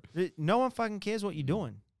 That's true. No one fucking cares what you're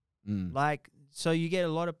doing. Mm. Like, so you get a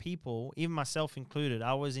lot of people, even myself included,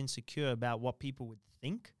 I was insecure about what people would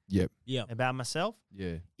think Yep. Yeah. about myself.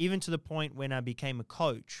 Yeah. Even to the point when I became a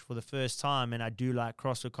coach for the first time and I do like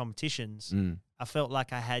CrossFit competitions, Mm. I felt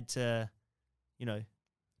like I had to, you know,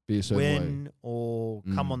 Be a certain way. win or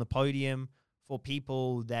come Mm. on the podium for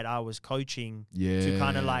people that I was coaching Yeah. to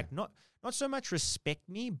kind of like not so much respect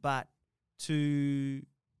me, but to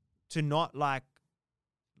not like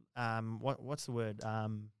what's the word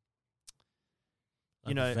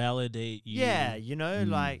Like know, validate you. yeah, you know,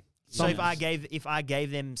 like so Some- if I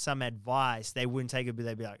gave them some advice, they wouldn't take it, but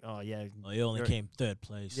they'd be like, oh yeah, Oh, you only you're- came third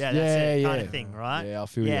place. yeah, that's it, kind yeah. of thing, right? Yeah, I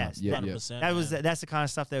feel Yes, you. Yeah, yeah. 100%. That's the kind of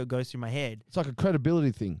stuff that would go through my head. It's like a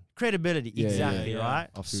credibility thing. Credibility, Yeah, exactly, yeah. right?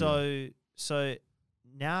 I feel So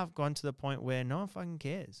now I've gone to the point where no one fucking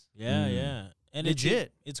cares. Yeah, Mm. yeah. And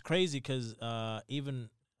Legit. It's crazy because even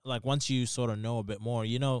like once you sort of know a bit more,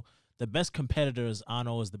 you know, the best competitors aren't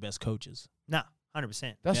always the best coaches. Nah,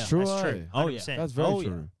 100%. That's Yeah, true. That's eh? true. Oh, yeah. 100%. That's very Oh, yeah.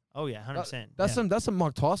 true. Oh yeah, 100%. That's some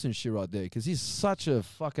Mike Tyson shit right there because he's such a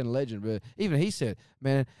fucking legend. But even he said,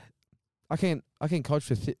 "Man, I can't coach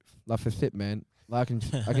for fit, man. Like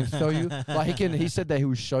I can tell you, like he said that he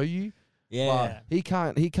will show you, Yeah. but he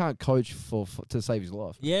can't coach for to save his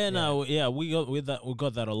life. Yeah, no, yeah, we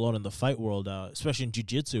got that a lot in the fight world, especially in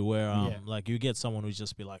jiu-jitsu, where Yeah. like you get someone who's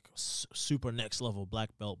just be like super next level black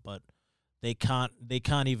belt, but they can't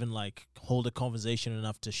even like hold a conversation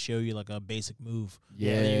enough to show you like a basic move.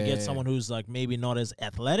 Yeah, And then you get someone who's like maybe not as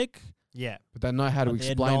athletic, Yeah. but they know how to but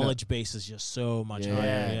their explain it. knowledge base is just so much Yeah.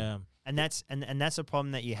 higher. Yeah, And that's a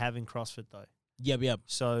problem that you have in CrossFit though. yep.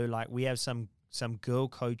 So like we have some girl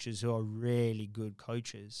coaches who are really good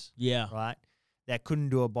coaches, Yeah. right? That couldn't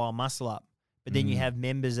do a bar muscle up. But then you have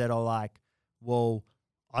members that are like, well,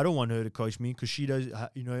 I don't want her to coach me because she does,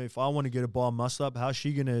 you know, if I want to get a bar muscle up, how's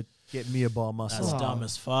she going to get me a bar muscle That's up? dumb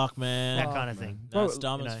as fuck, man. That kind of thing. That's Bro,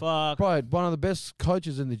 dumb you as know. fuck. Bro, one of the best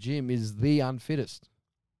coaches in the gym is the unfittest,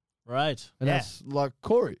 Right. and Yeah. that's like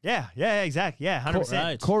Corey. Yeah, exactly. Yeah, 100%.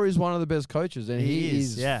 Right. Corey's one of the best coaches, and He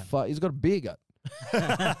is, is yeah. he's got a beer gut.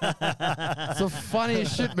 It's the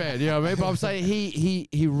funniest shit, man. You know what I mean? But I'm saying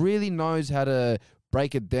he really knows how to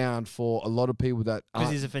break it down for a lot of people that Because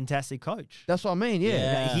aren't. he's a fantastic coach. That's what I mean.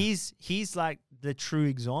 Yeah. Yeah. He's like the true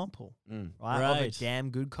example, Mm. right? Of a Right. damn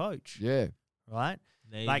good coach, Yeah. right?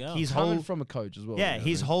 There you Like go. his Coming whole from a coach as well. yeah, you know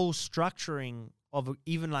his what whole structuring of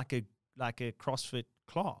even like a CrossFit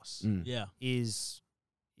class I mean? yeah. is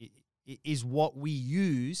what we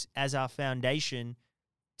use as our foundation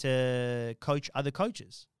to coach other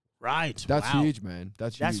coaches. Right. That's Wow. huge, man.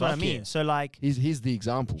 That's That's huge. what I Fuck mean. yeah. So like He's the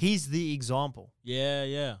example. he's the example. Yeah,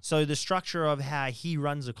 yeah. So the structure of how he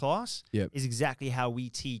runs a class Yep. is exactly how we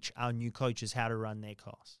teach our new coaches how to run their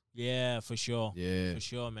class. Yeah, for sure. yeah. For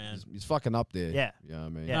sure, man. He's fucking up there. Yeah. You know what I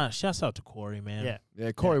mean? Yeah. Nah, shouts out to Corey, man. Yeah.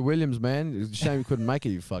 Yeah, Corey Williams, man. It's a shame you couldn't make it,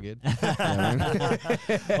 you fuckhead. You know what I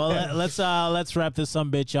mean? Well, let's wrap this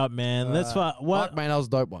some bitch up, man. Fuck, man, that was a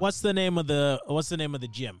dope one. what's the name of the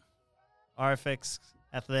gym? RFX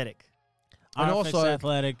Athletic. And RFX also-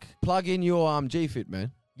 Athletic. Plug in your G-Fit,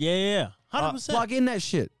 man. Yeah. 100%. Plug in that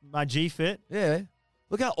shit. My G-Fit. Yeah.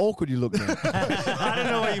 Look how awkward you look, man. I don't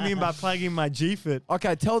know what you mean by plugging my G-Fit.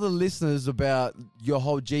 Okay, tell the listeners about your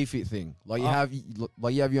whole G-Fit thing. Like you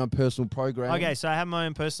have your own personal program. Okay, so I have my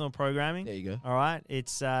own personal programming. There you go. All right.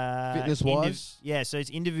 It's Fitness-wise? yeah, so it's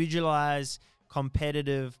individualized,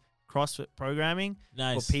 competitive CrossFit programming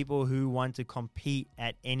Nice. for people who want to compete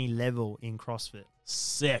at any level in CrossFit.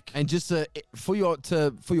 Sick. And just for your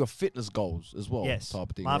fitness goals as well. Yes. Type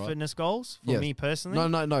of thing, My right? fitness goals for Yes. me personally.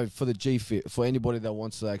 No. For the G-Fit, for anybody that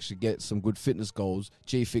wants to actually get some good fitness goals,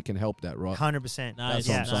 G-Fit can help that, right? 100%. Nice.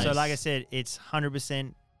 Yeah. what I'm saying. So like I said, it's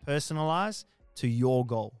 100% personalized to your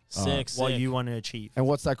goal, Sick. what sick. you want to achieve. And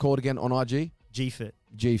what's that called again on IG? G-Fit.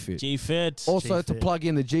 G-Fit. G-Fit. Also, to G-Fit. plug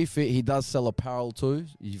in the G-Fit, he does sell apparel too.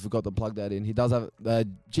 You forgot to plug that in. He does have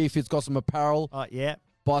G-Fit's got some apparel. Oh, yeah.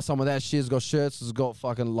 Buy some of that shit. It's got shirts. It's got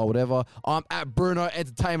fucking whatever. I'm at Bruno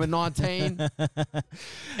Entertainment 19.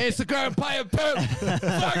 Instagram, pay a pimp.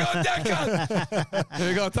 Fuck on that cunt. Here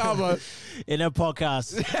you go, Talbot. In a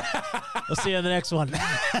podcast. We'll see you in the next one.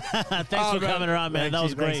 Thanks for man. coming around, man. Thank that you.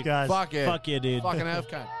 was Thanks, great. guys. Fuck yeah. Fuck yeah, dude. Fucking F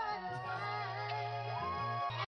cunt.